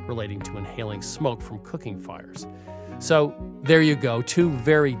problems relating to inhaling smoke from cooking fires. So there you go, two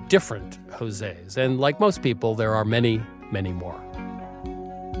very different Joses. And like most people, there are many, many more.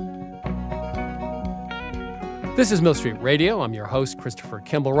 This is Mill Street Radio. I'm your host, Christopher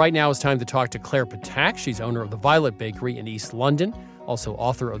Kimball. Right now it's time to talk to Claire Patak. She's owner of the Violet Bakery in East London, also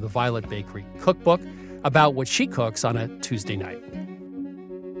author of the Violet Bakery Cookbook, about what she cooks on a Tuesday night.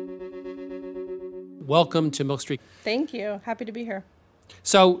 Welcome to Milk Street. Thank you. Happy to be here.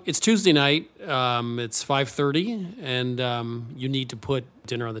 So it's Tuesday night. It's 5:30, and you need to put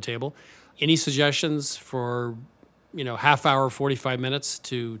dinner on the table. Any suggestions for, half hour, 45 minutes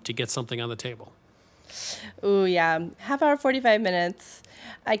to get something on the table? Ooh, yeah. Half hour, 45 minutes.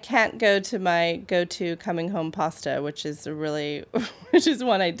 I can't go to my go-to coming home pasta, which is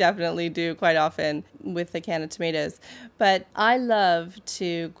one I definitely do quite often with a can of tomatoes. But I love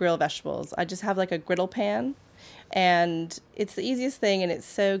to grill vegetables. I just have like a griddle pan, and it's the easiest thing, and it's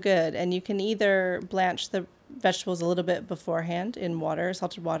so good. And you can either blanch the vegetables a little bit beforehand in water,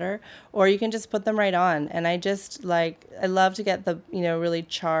 salted water, or you can just put them right on. And I love to get the, really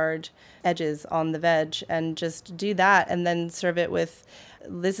charred edges on the veg and just do that and then serve it with,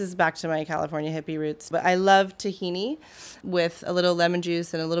 this is back to my California hippie roots, but I love tahini with a little lemon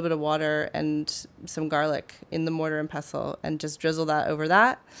juice and a little bit of water and some garlic in the mortar and pestle, and just drizzle that over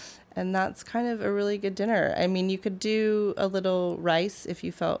that. And that's kind of a really good dinner. I mean, you could do a little rice if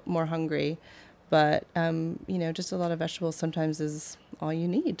you felt more hungry, but, just a lot of vegetables sometimes is all you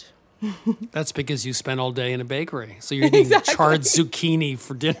need. That's because you spent all day in a bakery. So you're eating charred zucchini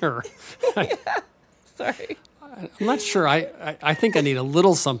for dinner. Yeah. Sorry. I'm not sure. I think I need a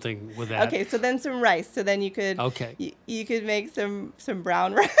little something with that. Okay, so then some rice. So then you could you could make some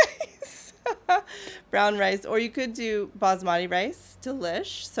brown rice. Brown rice. Or you could do basmati rice.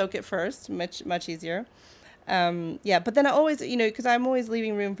 Delish. Soak it first. Much easier. But then I always, because I'm always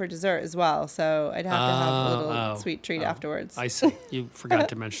leaving room for dessert as well. So I'd have to have a little sweet treat afterwards. I see. You forgot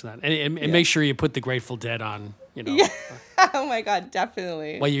to mention that. And make sure you put the Grateful Dead on, Yeah. Oh, my God,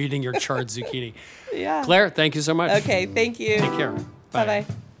 definitely. While you're eating your charred zucchini. Yeah. Claire, thank you so much. Okay, thank you. Take care. Bye.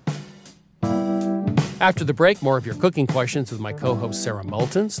 Bye-bye. After the break, more of your cooking questions with my co-host Sarah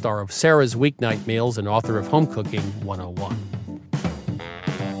Moulton, star of Sarah's Weeknight Meals and author of Home Cooking 101.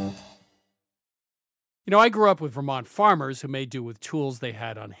 I grew up with Vermont farmers who made do with tools they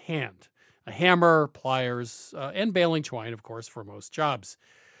had on hand. A hammer, pliers, and baling twine, of course, for most jobs.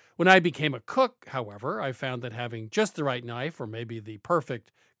 When I became a cook, however, I found that having just the right knife, or maybe the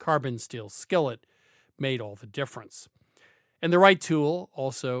perfect carbon steel skillet, made all the difference. And the right tool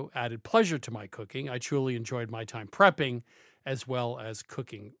also added pleasure to my cooking. I truly enjoyed my time prepping as well as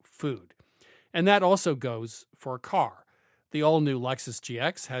cooking food. And that also goes for a car. The all-new Lexus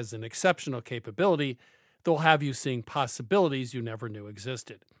GX has an exceptional capability that will have you seeing possibilities you never knew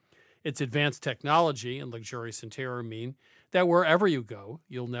existed. Its advanced technology and luxurious interior mean that wherever you go,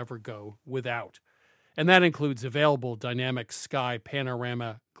 you'll never go without. And that includes available dynamic sky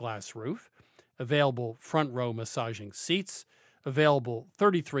panorama glass roof, available front row massaging seats, available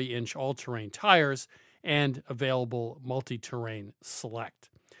 33-inch all-terrain tires, and available multi-terrain select.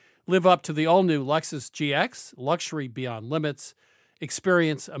 Live up to the all-new Lexus GX, luxury beyond limits.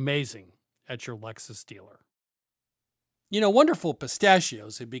 Experience amazing at your Lexus dealer. Wonderful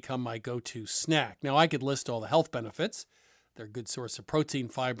pistachios have become my go-to snack. Now, I could list all the health benefits. They're a good source of protein,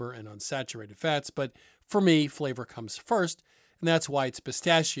 fiber, and unsaturated fats, but for me, flavor comes first, and that's why it's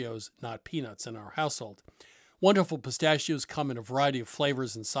pistachios, not peanuts, in our household. Wonderful pistachios come in a variety of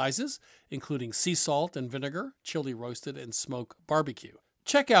flavors and sizes, including sea salt and vinegar, chili roasted, and smoke barbecue.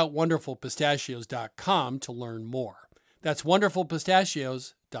 Check out wonderfulpistachios.com to learn more. That's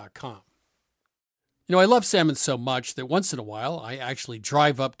wonderfulpistachios.com. I love salmon so much that once in a while I actually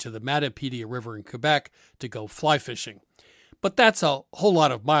drive up to the Matapedia River in Quebec to go fly fishing. But that's a whole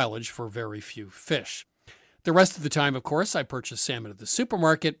lot of mileage for very few fish. The rest of the time, of course, I purchase salmon at the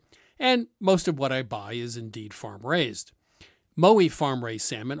supermarket, and most of what I buy is indeed farm-raised. Mowi farm-raised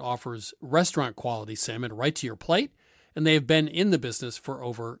salmon offers restaurant-quality salmon right to your plate, and they have been in the business for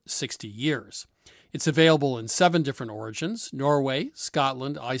over 60 years. It's available in 7 different origins: Norway,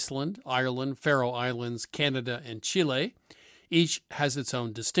 Scotland, Iceland, Ireland, Faroe Islands, Canada, and Chile. Each has its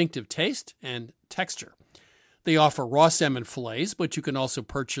own distinctive taste and texture. They offer raw salmon fillets, but you can also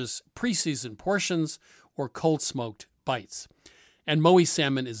purchase pre-seasoned portions or cold-smoked bites. And Mowi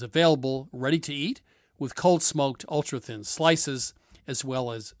salmon is available ready to eat with cold-smoked ultra-thin slices as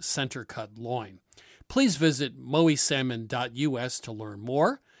well as center-cut loin. Please visit mowisalmon.us to learn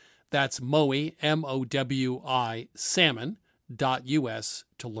more. That's Mowi, M-O-W-I, salmon.us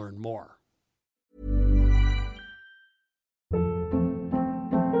to learn more.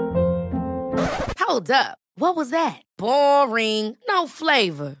 Hold up. What was that? Boring. No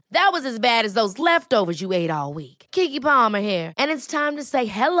flavor. That was as bad as those leftovers you ate all week. Keke Palmer here, and it's time to say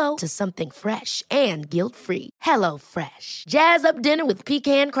hello to something fresh and guilt-free. Hello Fresh. Jazz up dinner with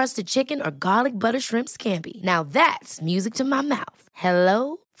pecan-crusted chicken or garlic butter shrimp scampi. Now that's music to my mouth.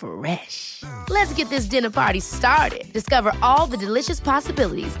 Hello Fresh. Let's get this dinner party started. Discover all the delicious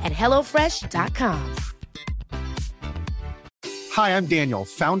possibilities at hellofresh.com. Hi, I'm Daniel,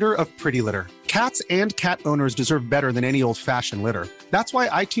 founder of Pretty Litter. Cats and cat owners deserve better than any old-fashioned litter. That's why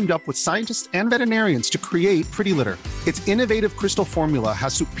I teamed up with scientists and veterinarians to create Pretty Litter. Its innovative crystal formula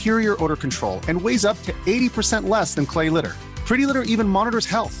has superior odor control and weighs up to 80% less than clay litter. Pretty Litter even monitors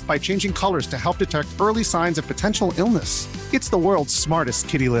health by changing colors to help detect early signs of potential illness. It's the world's smartest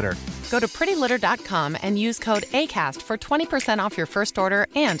kitty litter. Go to prettylitter.com and use code ACAST for 20% off your first order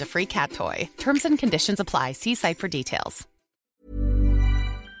and a free cat toy. Terms and conditions apply. See site for details.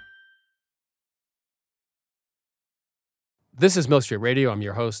 This is Milk Street Radio. I'm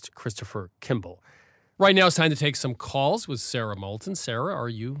your host, Christopher Kimball. Right now it's time to take some calls with Sarah Moulton. Sarah, are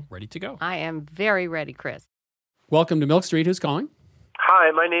you ready to go? I am very ready, Chris. Welcome to Milk Street. Who's calling?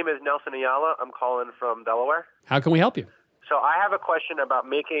 Hi, my name is Nelson Ayala. I'm calling from Delaware. How can we help you? So I have a question about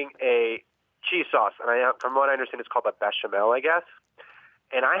making a cheese sauce, and from what I understand, it's called a bechamel, I guess.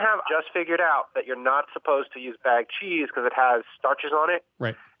 And I have just figured out that you're not supposed to use bagged cheese because it has starches on it,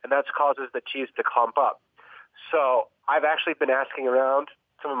 Right. and that causes the cheese to clump up. So I've actually been asking around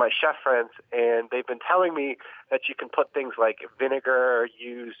some of my chef friends, and they've been telling me that you can put things like vinegar,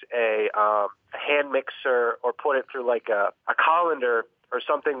 use a hand mixer, or put it through like a colander or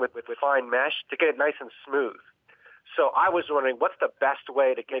something with fine mesh to get it nice and smooth. So I was wondering, what's the best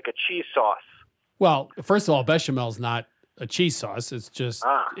way to make a cheese sauce? Well, first of all, bechamel is not a cheese sauce. It's just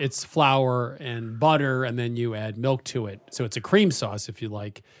it's flour and butter, and then you add milk to it. So it's a cream sauce, if you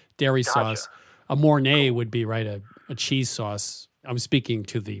like, dairy sauce. A Mornay would be a cheese sauce. I'm speaking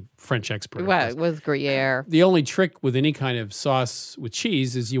to the French expert. Well, with Gruyere. The only trick with any kind of sauce with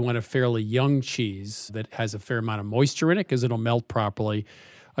cheese is you want a fairly young cheese that has a fair amount of moisture in it because it'll melt properly.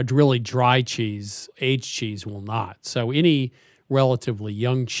 A really dry cheese, aged cheese, will not. So any relatively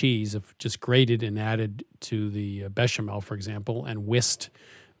young cheese, if just grated and added to the bechamel, for example, and whisked,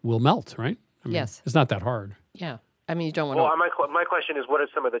 will melt, right? I mean, Yes. It's not that hard. Yeah. I mean, you don't want to... Well, my question is, what are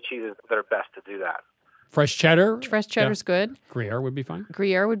some of the cheeses that are best to do that? Fresh cheddar? Fresh cheddar's good. Gruyere would be fine.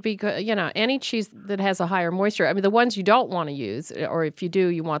 Gruyere would be good. You know, any cheese that has a higher moisture. I mean, the ones you don't want to use, or if you do,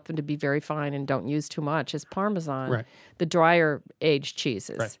 you want them to be very fine and don't use too much, is Parmesan. Right. The drier aged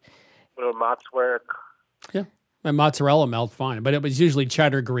cheeses. Right. Will Mott's work? Yeah. And mozzarella melt fine. But it was usually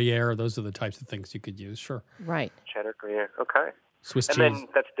cheddar, Gruyere. Those are the types of things you could use, sure. Right. Cheddar, Gruyere, okay. Swiss and cheese. then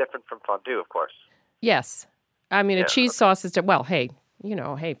that's different from fondue, of course. Yes. I mean, Yeah. a cheese sauce is, well, hey,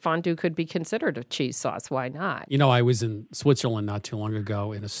 fondue could be considered a cheese sauce. Why not? You know, I was in Switzerland not too long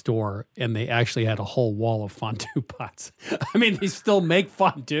ago in a store, and they actually had a whole wall of fondue pots. I mean, they still make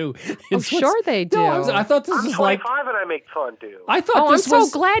fondue. Oh, sure they do. No, I thought this I'm was 25 and I make fondue. I thought this I'm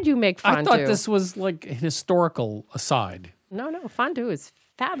was. so glad you make fondue. I thought this was like an historical aside. No, fondue is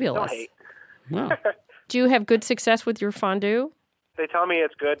fabulous. Wow. Do you have good success with your fondue? They tell me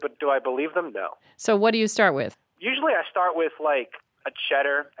it's good, but do I believe them? No. So what do you start with? Usually I start with like a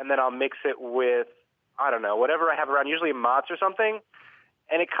cheddar, and then I'll mix it with, I don't know, whatever I have around, usually Mott's or something,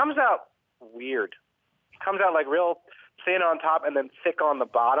 and it comes out weird. It comes out like real thin on top and then thick on the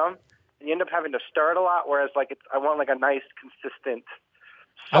bottom, and you end up having to stir it a lot, whereas like I want like a nice, consistent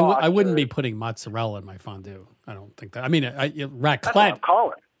sauce. I wouldn't be putting mozzarella in my fondue. I don't think that. I mean, That's what raclette. I'm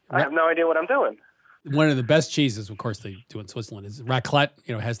calling. I have no idea what I'm doing. One of the best cheeses, of course, they do in Switzerland is raclette.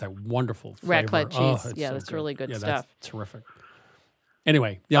 You know, has that wonderful flavor. Raclette cheese. it's Yeah, so that's really good stuff. That's terrific.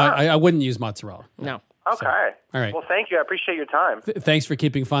 Anyway, I wouldn't use mozzarella. No. Okay. All right. Well, thank you. I appreciate your time. Thanks for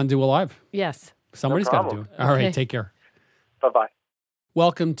keeping fondue alive. Yes. Somebody's got to do problem. it. All right, Okay. take care. Bye-bye.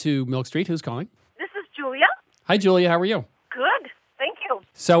 Welcome to Milk Street. Who's calling? This is Julia. Hi, Julia. How are you? Good. Thank you.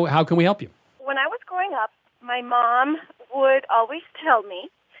 So how can we help you? When I was growing up, my mom would always tell me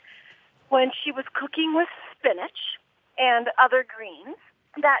when she was cooking with spinach and other greens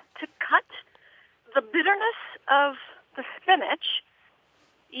that to cut the bitterness of the spinach,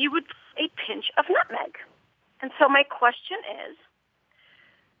 you would put a pinch of nutmeg. And so my question is,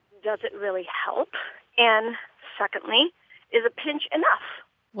 does it really help? And secondly, is a pinch enough?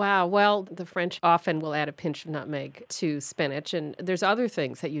 Wow. Well, the French often will add a pinch of nutmeg to spinach, and there's other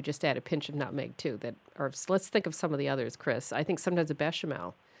things that you just add a pinch of nutmeg to that are, let's think of some of the others, Chris. I think sometimes a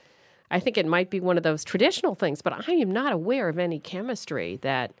bechamel. I think it might be one of those traditional things, but I am not aware of any chemistry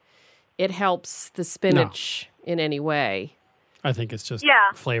that it helps the spinach in any way. I think it's just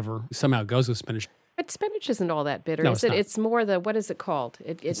Yeah. flavor. Somehow it goes with spinach. But spinach isn't all that bitter, No, is it's it? not. It's more the, what is it called?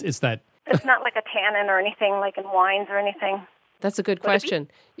 It's that. It's not like a tannin or anything, like in wines or anything. That's a good question.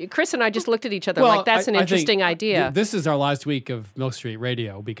 Chris and I just looked at each other Well, like, that's an I think interesting idea. This is our last week of Milk Street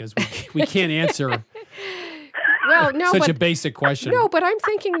Radio because we can't answer Well, no, such but, a basic question. No, but I'm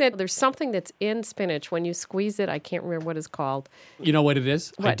thinking that there's something that's in spinach. When you squeeze it, I can't remember what it's called. You know what it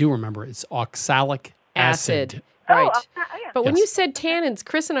is? I What? do remember. It's oxalic acid. Right. yeah. But when Yes. you said tannins,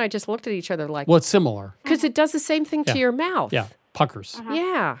 Chris and I just looked at each other like, Well, it's similar. because it does the same thing Yeah. to your mouth. Yeah, puckers.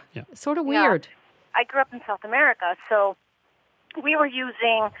 Yeah. Yeah. Sort of Yeah. weird. I grew up in South America, so we were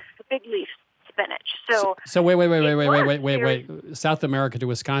using the big leaf spinach. So So wait. South America to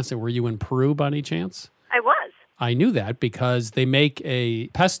Wisconsin. Were you in Peru by any chance? I was. I knew that because they make a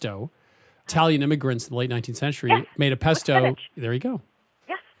pesto. Italian immigrants in the late 19th century made a pesto. spinach. There you go.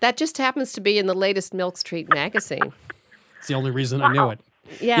 That just happens to be in the latest Milk Street magazine. It's the only reason I knew it.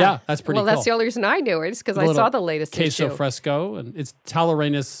 Yeah. That's pretty well, cool. that's the only reason I knew it, is because I Little saw the latest queso issue. fresco, and it's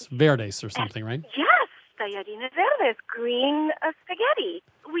Tallarines verdes or something, right? Yes, tallarines verdes, green spaghetti.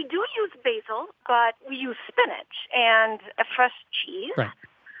 We do use basil, but we use spinach and a fresh cheese. Right.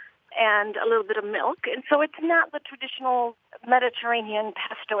 And a little bit of milk. And so it's not the traditional Mediterranean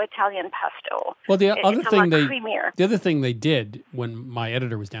pesto, Italian pesto. Well, the It's other a thing lot creamier. the other thing they did when my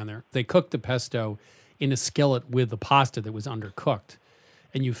editor was down there, they cooked the pesto in a skillet with the pasta that was undercooked,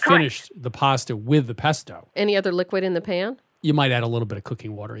 and you finished the pasta with the pesto. Any other liquid in the pan? You might add a little bit of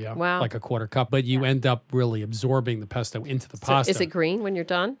cooking water, yeah, Wow. like a quarter cup, but you end up really absorbing the pesto into the So pasta. is it green when you're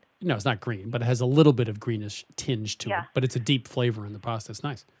done? No, it's not green, but it has a little bit of greenish tinge to Yeah. it. But it's a deep flavor in the pasta. It's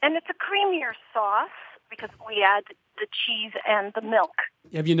nice. And it's a creamier sauce because we add the cheese and the milk.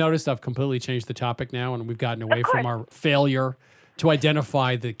 Have you noticed I've completely changed the topic now, and we've gotten away from our failure to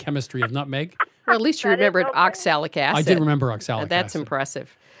identify the chemistry of nutmeg? Or at least you remembered oxalic acid. I did remember oxalic That's acid.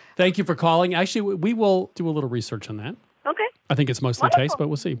 impressive. Thank you for calling. Actually, we will do a little research on that. Okay. I think it's mostly taste, but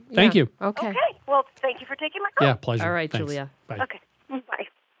we'll see. Thank you. Okay. Okay. Well, thank you for taking my call. Yeah, pleasure. All right, Thanks. Julia. Bye. Okay. Bye.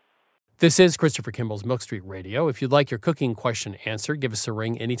 This is Christopher Kimball's Milk Street Radio. If you'd like your cooking question answered, give us a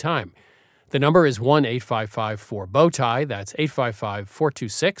ring anytime. The number is 1-855-4-BOWTIE. That's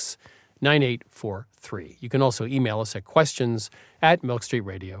 855-426-9843. You can also email us at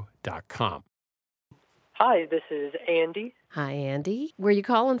questions@milkstreetradio.com. Hi, this is Andy. Hi, Andy. Where are you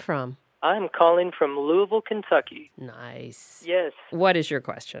calling from? I'm calling from Louisville, Kentucky. Nice. Yes. What is your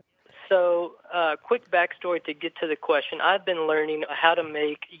question? So, quick backstory to get to the question. I've been learning how to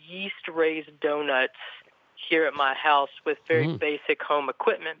make yeast-raised donuts here at my house with very basic home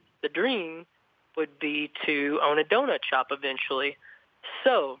equipment. The dream would be to own a donut shop eventually.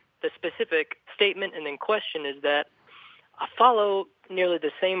 So, the specific statement and then question is that I follow nearly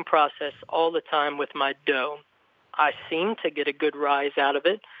the same process all the time with my dough. I seem to get a good rise out of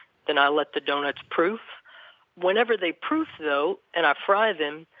it. Then I let the donuts proof. Whenever they proof, though, and I fry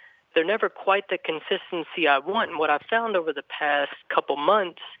them, they're never quite the consistency I want. And what I found over the past couple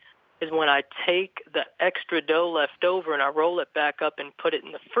months is when I take the extra dough left over and I roll it back up and put it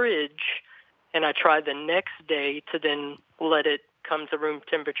in the fridge, and I try the next day to then let it come to room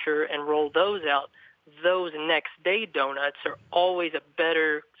temperature and roll those out, those next day donuts are always a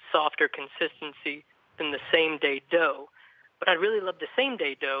better, softer consistency than the same day dough. But I'd really love the same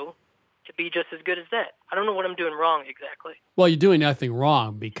day dough to be just as good as that. I don't know what I'm doing wrong exactly. Well, you're doing nothing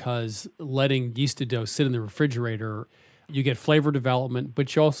wrong because letting yeasted dough sit in the refrigerator, you get flavor development,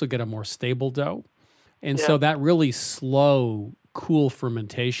 but you also get a more stable dough. And so that really slow, cool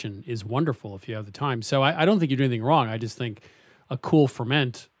fermentation is wonderful if you have the time. So I don't think you're doing anything wrong. I just think a cool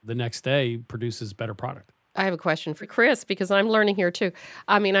ferment the next day produces better product. I have a question for Chris because I'm learning here too.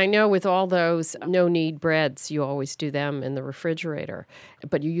 I mean, I know with all those no-knead breads, you always do them in the refrigerator,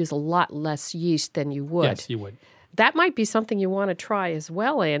 but you use a lot less yeast than you would. Yes, you would. That might be something you want to try as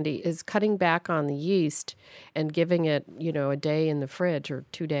well, Andy, is cutting back on the yeast and giving it, a day in the fridge or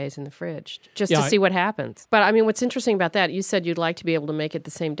 2 days in the fridge just to see what happens. But I mean, what's interesting about that, you said you'd like to be able to make it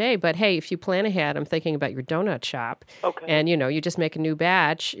the same day, but hey, if you plan ahead, I'm thinking about your donut shop, and you just make a new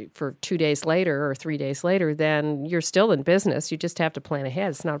batch for 2 days later or 3 days later, then you're still in business. You just have to plan ahead.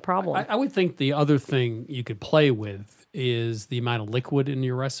 It's not a problem. I would think the other thing you could play with is the amount of liquid in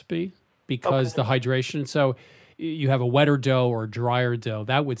your recipe because the hydration. So you have a wetter dough or a drier dough,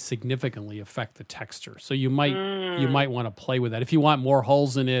 that would significantly affect the texture. So you might want to play with that. If you want more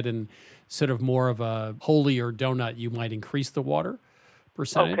holes in it and sort of more of a holier donut, you might increase the water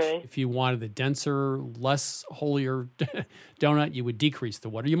percentage. Okay. If you wanted the denser, less holier donut, you would decrease the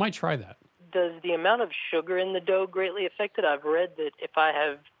water. You might try that. Does the amount of sugar in the dough greatly affect it? I've read that if I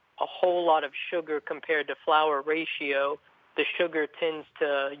have a whole lot of sugar compared to flour ratio, the sugar tends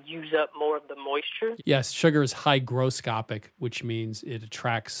to use up more of the moisture. Yes, sugar is hygroscopic, which means it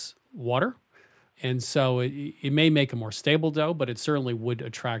attracts water. And so it may make a more stable dough, but it certainly would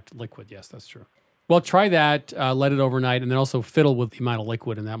attract liquid. Yes, that's true. Well, try that, let it overnight, and then also fiddle with the amount of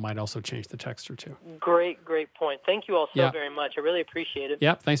liquid, and that might also change the texture too. Great point. Thank you all so very much. I really appreciate it.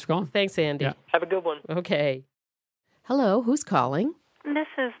 Yeah, thanks for calling. Thanks, Andy. Yeah. Have a good one. Okay. Hello, who's calling? This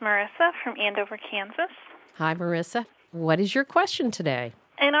is Marissa from Andover, Kansas. Hi, Marissa. What is your question today?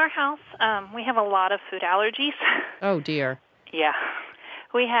 In our house, we have a lot of food allergies. Oh, dear. Yeah.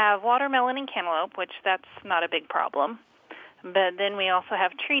 We have watermelon and cantaloupe, which that's not a big problem. But then we also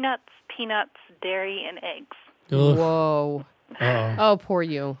have tree nuts, peanuts, dairy, and eggs. Ugh. Whoa. Oh, poor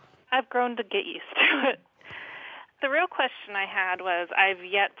you. I've grown to get used to it. The real question I had was I've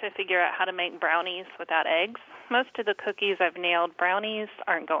yet to figure out how to make brownies without eggs. Most of the cookies I've nailed, brownies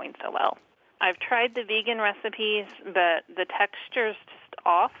aren't going so well. I've tried the vegan recipes, but the texture's just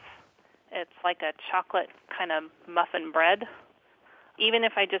off. It's like a chocolate kind of muffin bread. Even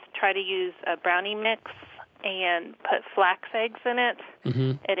if I just try to use a brownie mix and put flax eggs in it,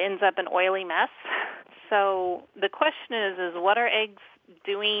 it ends up an oily mess. So the question is what are eggs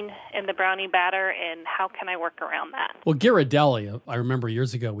doing in the brownie batter, and how can I work around that? Well, Ghirardelli, I remember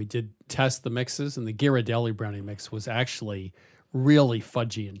years ago we did test the mixes, and the Ghirardelli brownie mix was actually really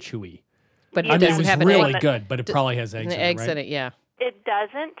fudgy and chewy. But I mean, it was have really egg. good, but it probably has eggs in it, eggs right? in it, yeah. It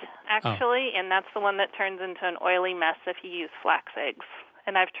doesn't, actually, and that's the one that turns into an oily mess if you use flax eggs.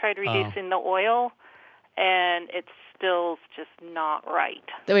 And I've tried reducing the oil, and it's still just not right.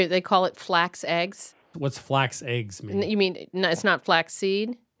 Wait, they call it flax eggs? What's flax eggs mean? You mean it's not flax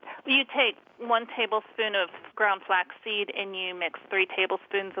seed? You take 1 tablespoon of ground flax seed and you mix 3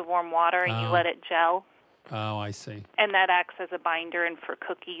 tablespoons of warm water and you let it gel. Oh, I see. And that acts as a binder and for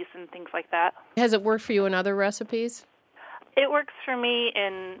cookies and things like that. Has it worked for you in other recipes? It works for me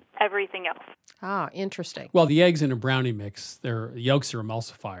in everything else. Ah, interesting. Well, the eggs in a brownie mix, their yolks are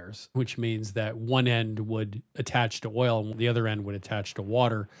emulsifiers, which means that one end would attach to oil and the other end would attach to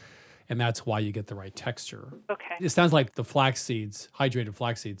water. And that's why you get the right texture. Okay. It sounds like the flax seeds, hydrated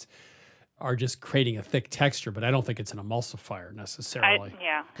flax seeds, are just creating a thick texture, but I don't think it's an emulsifier necessarily.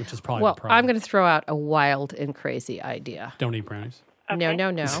 Which is probably the problem. I'm going to throw out a wild and crazy idea. Don't eat brownies. Okay.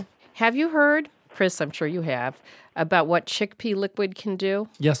 No. Have you heard, Chris, I'm sure you have, about what chickpea liquid can do?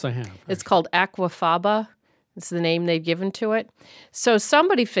 Yes, I have. It's called Aquafaba. It's the name they've given to it. So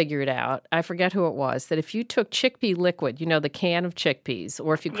somebody figured out, I forget who it was, that if you took chickpea liquid, the can of chickpeas,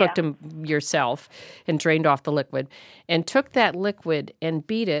 or if you cooked them yourself and drained off the liquid, and took that liquid and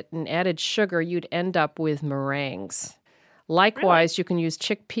beat it and added sugar, you'd end up with meringues. Likewise, you can use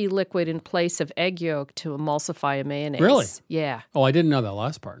chickpea liquid in place of egg yolk to emulsify a mayonnaise. Really? Yeah. Oh, I didn't know that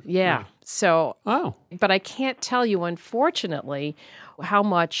last part. Yeah. No. So, but I can't tell you, unfortunately, how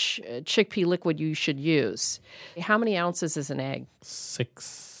much chickpea liquid you should use. How many ounces is an egg?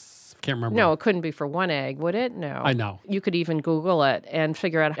 6. Can't remember. No, it couldn't be for one egg, would it? No. I know. You could even Google it and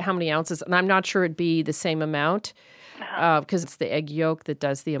figure out how many ounces. And I'm not sure it'd be the same amount because it's the egg yolk that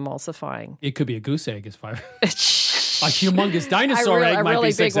does the emulsifying. It could be a goose egg. Is 5. A humongous dinosaur egg a might really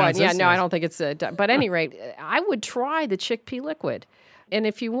be 6 big ounces. one. Yeah, no, I don't think it's a. But at any rate, I would try the chickpea liquid. And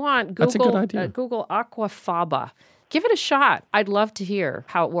if you want, That's a good idea. Google Aquafaba. Give it a shot. I'd love to hear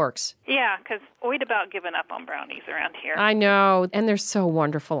how it works. Yeah, because we'd about given up on brownies around here. I know. And they're so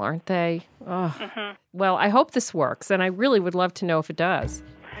wonderful, aren't they? Oh. Well, I hope this works. And I really would love to know if it does.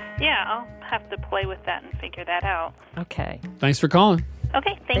 Yeah, I'll have to play with that and figure that out. Okay. Thanks for calling.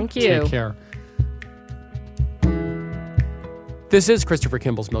 Okay, thank you. Take care. This is Christopher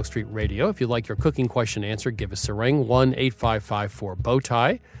Kimball's Milk Street Radio. If you'd like your cooking question answered, give us a ring,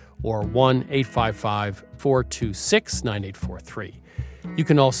 1-855-4-BOWTIE or 1-855-426-9843. You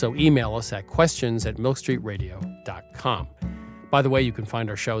can also email us at questions@milkstreetradio.com. By the way, you can find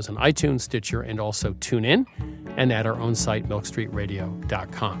our shows on iTunes, Stitcher, and also TuneIn, and at our own site,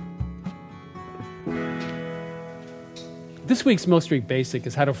 milkstreetradio.com. This week's Milk Street Basic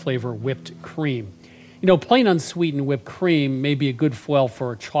is how to flavor whipped cream. Plain unsweetened whipped cream may be a good foil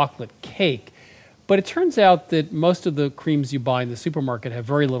for a chocolate cake, but it turns out that most of the creams you buy in the supermarket have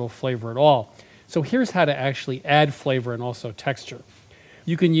very little flavor at all. So here's how to actually add flavor and also texture.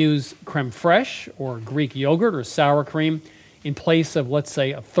 You can use creme fraiche or Greek yogurt or sour cream in place of, let's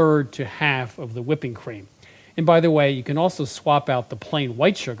say, a third to half of the whipping cream. And by the way, you can also swap out the plain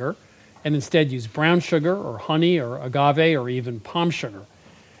white sugar and instead use brown sugar or honey or agave or even palm sugar.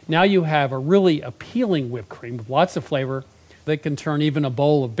 Now you have a really appealing whipped cream with lots of flavor that can turn even a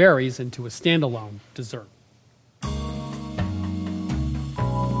bowl of berries into a standalone dessert.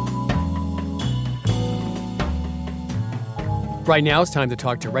 Right now, it's time to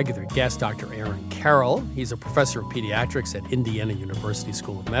talk to regular guest Dr. Aaron Carroll. He's a professor of pediatrics at Indiana University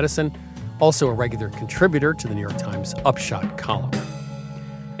School of Medicine, also a regular contributor to the New York Times Upshot column.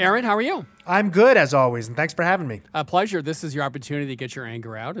 Aaron, how are you? I'm good, as always, and thanks for having me. A pleasure. This is your opportunity to get your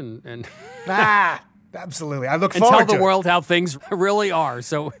anger out and absolutely. I look and forward to tell it. the world how things really are.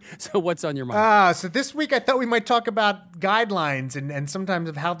 So what's on your mind? So this week I thought we might talk about guidelines and sometimes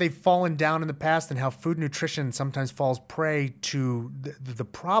of how they've fallen down in the past and how food nutrition sometimes falls prey to the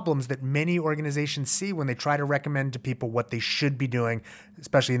problems that many organizations see when they try to recommend to people what they should be doing,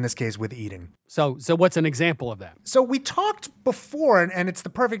 especially in this case with eating. So what's an example of that? So we talked before, and it's the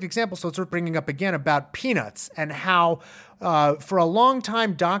perfect example, so it's worth bringing up again, about peanuts and how for a long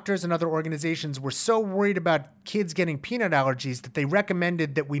time doctors and other organizations were so worried about kids getting peanut allergies that they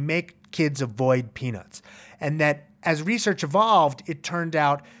recommended that we make kids avoid peanuts. And that as research evolved, it turned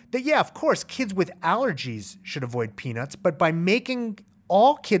out that, yeah, of course, kids with allergies should avoid peanuts, but by making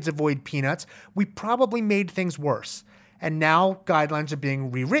all kids avoid peanuts, we probably made things worse. And now guidelines are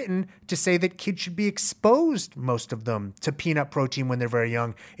being rewritten to say that kids should be exposed, most of them, to peanut protein when they're very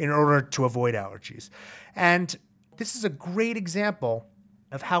young in order to avoid allergies. And this is a great example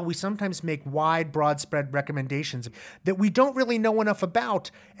of how we sometimes make wide, broad-spread recommendations that we don't really know enough about,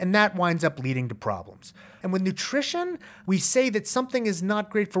 and that winds up leading to problems. And with nutrition, we say that something is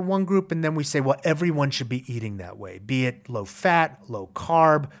not great for one group, and then we say, well, everyone should be eating that way, be it low fat, low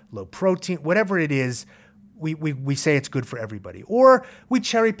carb, low protein, whatever it is. We say it's good for everybody. Or we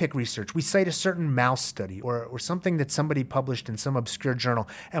cherry pick research. We cite a certain mouse study or something that somebody published in some obscure journal,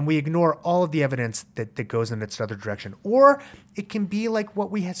 and we ignore all of the evidence that goes in its other direction. Or it can be like what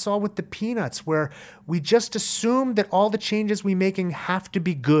we saw with the peanuts, where we just assume that all the changes we're making have to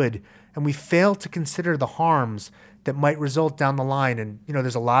be good, and we fail to consider the harms that might result down the line. And,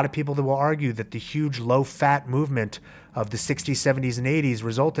 there's a lot of people that will argue that the huge low-fat movement of the 60s, 70s, and 80s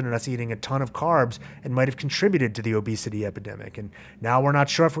resulted in us eating a ton of carbs and might have contributed to the obesity epidemic. And now we're not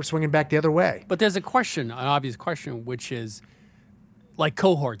sure if we're swinging back the other way. But there's an obvious question, which is, like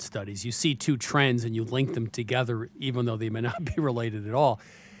cohort studies, you see two trends and you link them together even though they may not be related at all.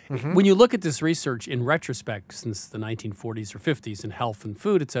 Mm-hmm. When you look at this research in retrospect since the 1940s or 50s in health and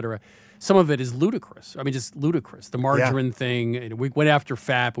food, et cetera, some of it is ludicrous. I mean, just ludicrous. The margarine thing, we went after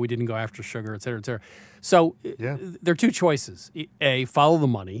fat, but we didn't go after sugar, et cetera, et cetera. So there are two choices. A, follow the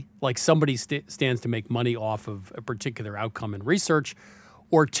money, like somebody stands to make money off of a particular outcome in research.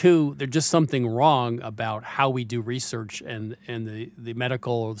 Or two, there's just something wrong about how we do research and the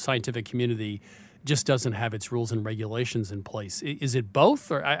medical or the scientific community just doesn't have its rules and regulations in place. Is it both?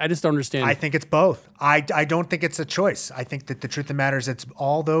 Or I just don't understand. I think it's both. I don't think it's a choice. I think that the truth of the matter is it's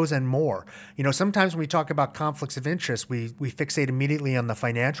all those and more. Sometimes when we talk about conflicts of interest, we fixate immediately on the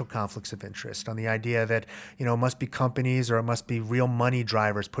financial conflicts of interest, on the idea that, it must be companies or it must be real money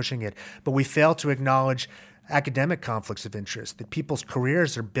drivers pushing it. But we fail to acknowledge academic conflicts of interest, that people's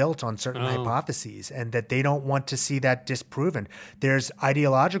careers are built on certain hypotheses and that they don't want to see that disproven. There's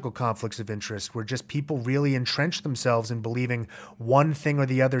ideological conflicts of interest where just people really entrench themselves in believing one thing or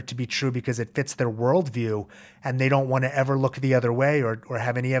the other to be true because it fits their worldview, and they don't want to ever look the other way or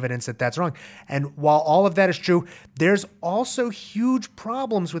have any evidence that that's wrong. And while all of that is true, there's also huge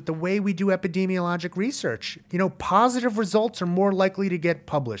problems with the way we do epidemiologic research. Positive results are more likely to get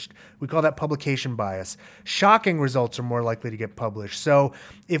published. We call that publication bias. Shocking results are more likely to get published. So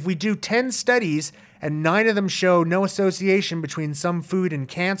if we do 10 studies and 9 of them show no association between some food and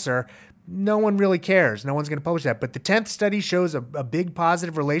cancer, no one really cares. No one's going to publish that. But the 10th study shows a big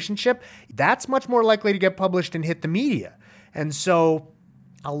positive relationship. That's much more likely to get published and hit the media. And so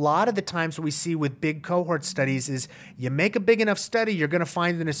a lot of the times what we see with big cohort studies is you make a big enough study, you're going to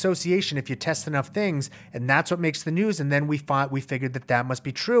find an association if you test enough things, and that's what makes the news. And then we figured that must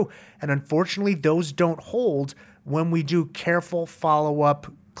be true. And unfortunately, those don't hold when we do careful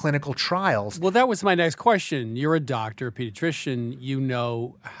follow-up clinical trials. Well, that was my next question. You're a doctor, a pediatrician. You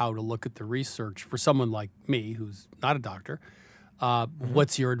know how to look at the research. For someone like me, who's not a doctor,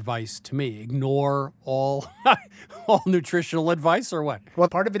 what's your advice to me? Ignore all nutritional advice or what? Well,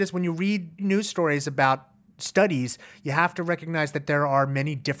 part of it is when you read news stories about studies, you have to recognize that there are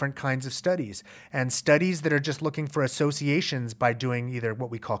many different kinds of studies. And studies that are just looking for associations by doing either what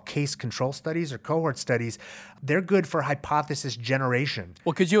we call case control studies or cohort studies, they're good for hypothesis generation.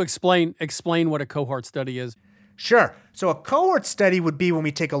 Well, could you explain what a cohort study is? Sure. So a cohort study would be when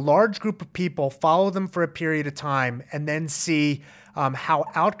we take a large group of people, follow them for a period of time, and then see how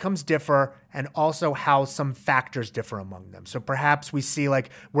outcomes differ and also how some factors differ among them. So perhaps we see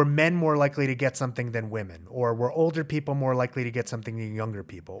were men more likely to get something than women, or were older people more likely to get something than younger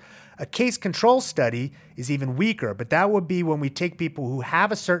people. A case control study is even weaker, but that would be when we take people who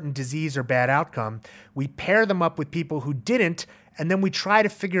have a certain disease or bad outcome, we pair them up with people who didn't, and then we try to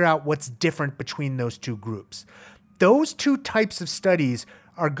figure out what's different between those two groups. Those two types of studies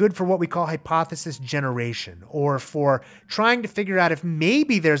are good for what we call hypothesis generation, or for trying to figure out if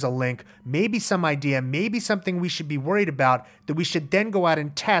maybe there's a link, maybe some idea, maybe something we should be worried about that we should then go out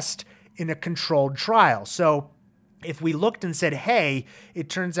and test in a controlled trial. So if we looked and said, hey, it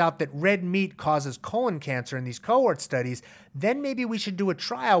turns out that red meat causes colon cancer in these cohort studies, then maybe we should do a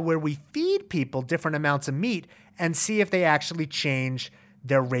trial where we feed people different amounts of meat and see if they actually change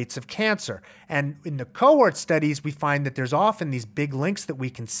their rates of cancer. And in the cohort studies, we find that there's often these big links that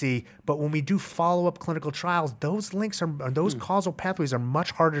we can see, but when we do follow-up clinical trials, those links those causal pathways are much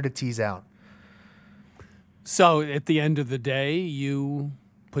harder to tease out. So at the end of the day, you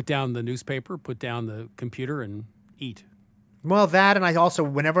put down the newspaper, put down the computer, and eat. Well, that, and I also,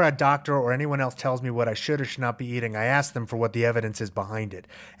 whenever a doctor or anyone else tells me what I should or should not be eating, I ask them for what the evidence is behind it.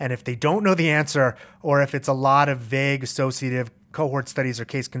 And if they don't know the answer, or if it's a lot of vague associative cohort studies or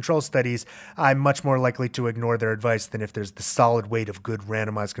case control studies, I'm much more likely to ignore their advice than if there's the solid weight of good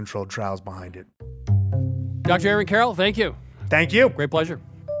randomized controlled trials behind it. Dr. Aaron Carroll, thank you. Thank you. Great pleasure.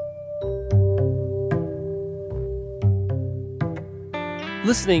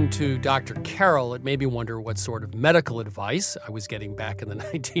 Listening to Dr. Carroll, it made me wonder what sort of medical advice I was getting back in the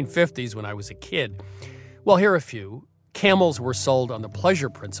 1950s when I was a kid. Well, here are a few. Camels were sold on the pleasure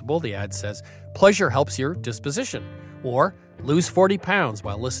principle. The ad says, pleasure helps your disposition. Or lose 40 pounds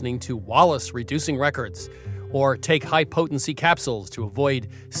while listening to Wallace Reducing Records. Or take high-potency capsules to avoid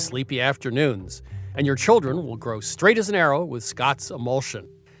sleepy afternoons. And your children will grow straight as an arrow with Scott's emulsion.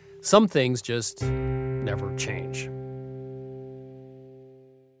 Some things just never change.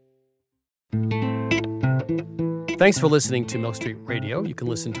 Thanks for listening to Milk Street Radio. You can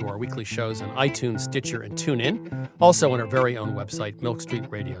listen to our weekly shows on iTunes, Stitcher, and TuneIn. Also on our very own website,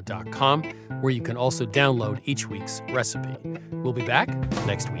 milkstreetradio.com, where you can also download each week's recipe. We'll be back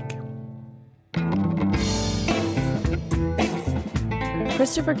next week.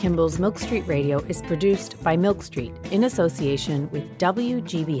 Christopher Kimball's Milk Street Radio is produced by Milk Street in association with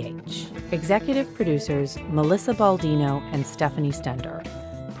WGBH. Executive producers Melissa Baldino and Stephanie Stender.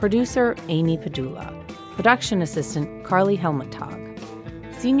 Producer Amy Padula. Production assistant Carly Helmuttag.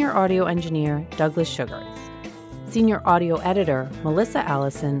 Senior audio engineer Douglas Sugarts. Senior audio editor Melissa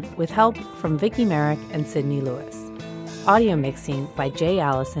Allison with help from Vicki Merrick and Sydney Lewis. Audio mixing by Jay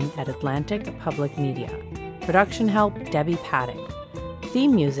Allison at Atlantic Public Media. Production help Debbie Paddock.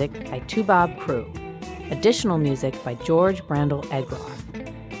 Theme music by Tubob Crew. Additional music by George Brandel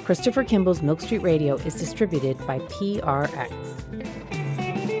Egroth. Christopher Kimball's Milk Street Radio is distributed by PRX.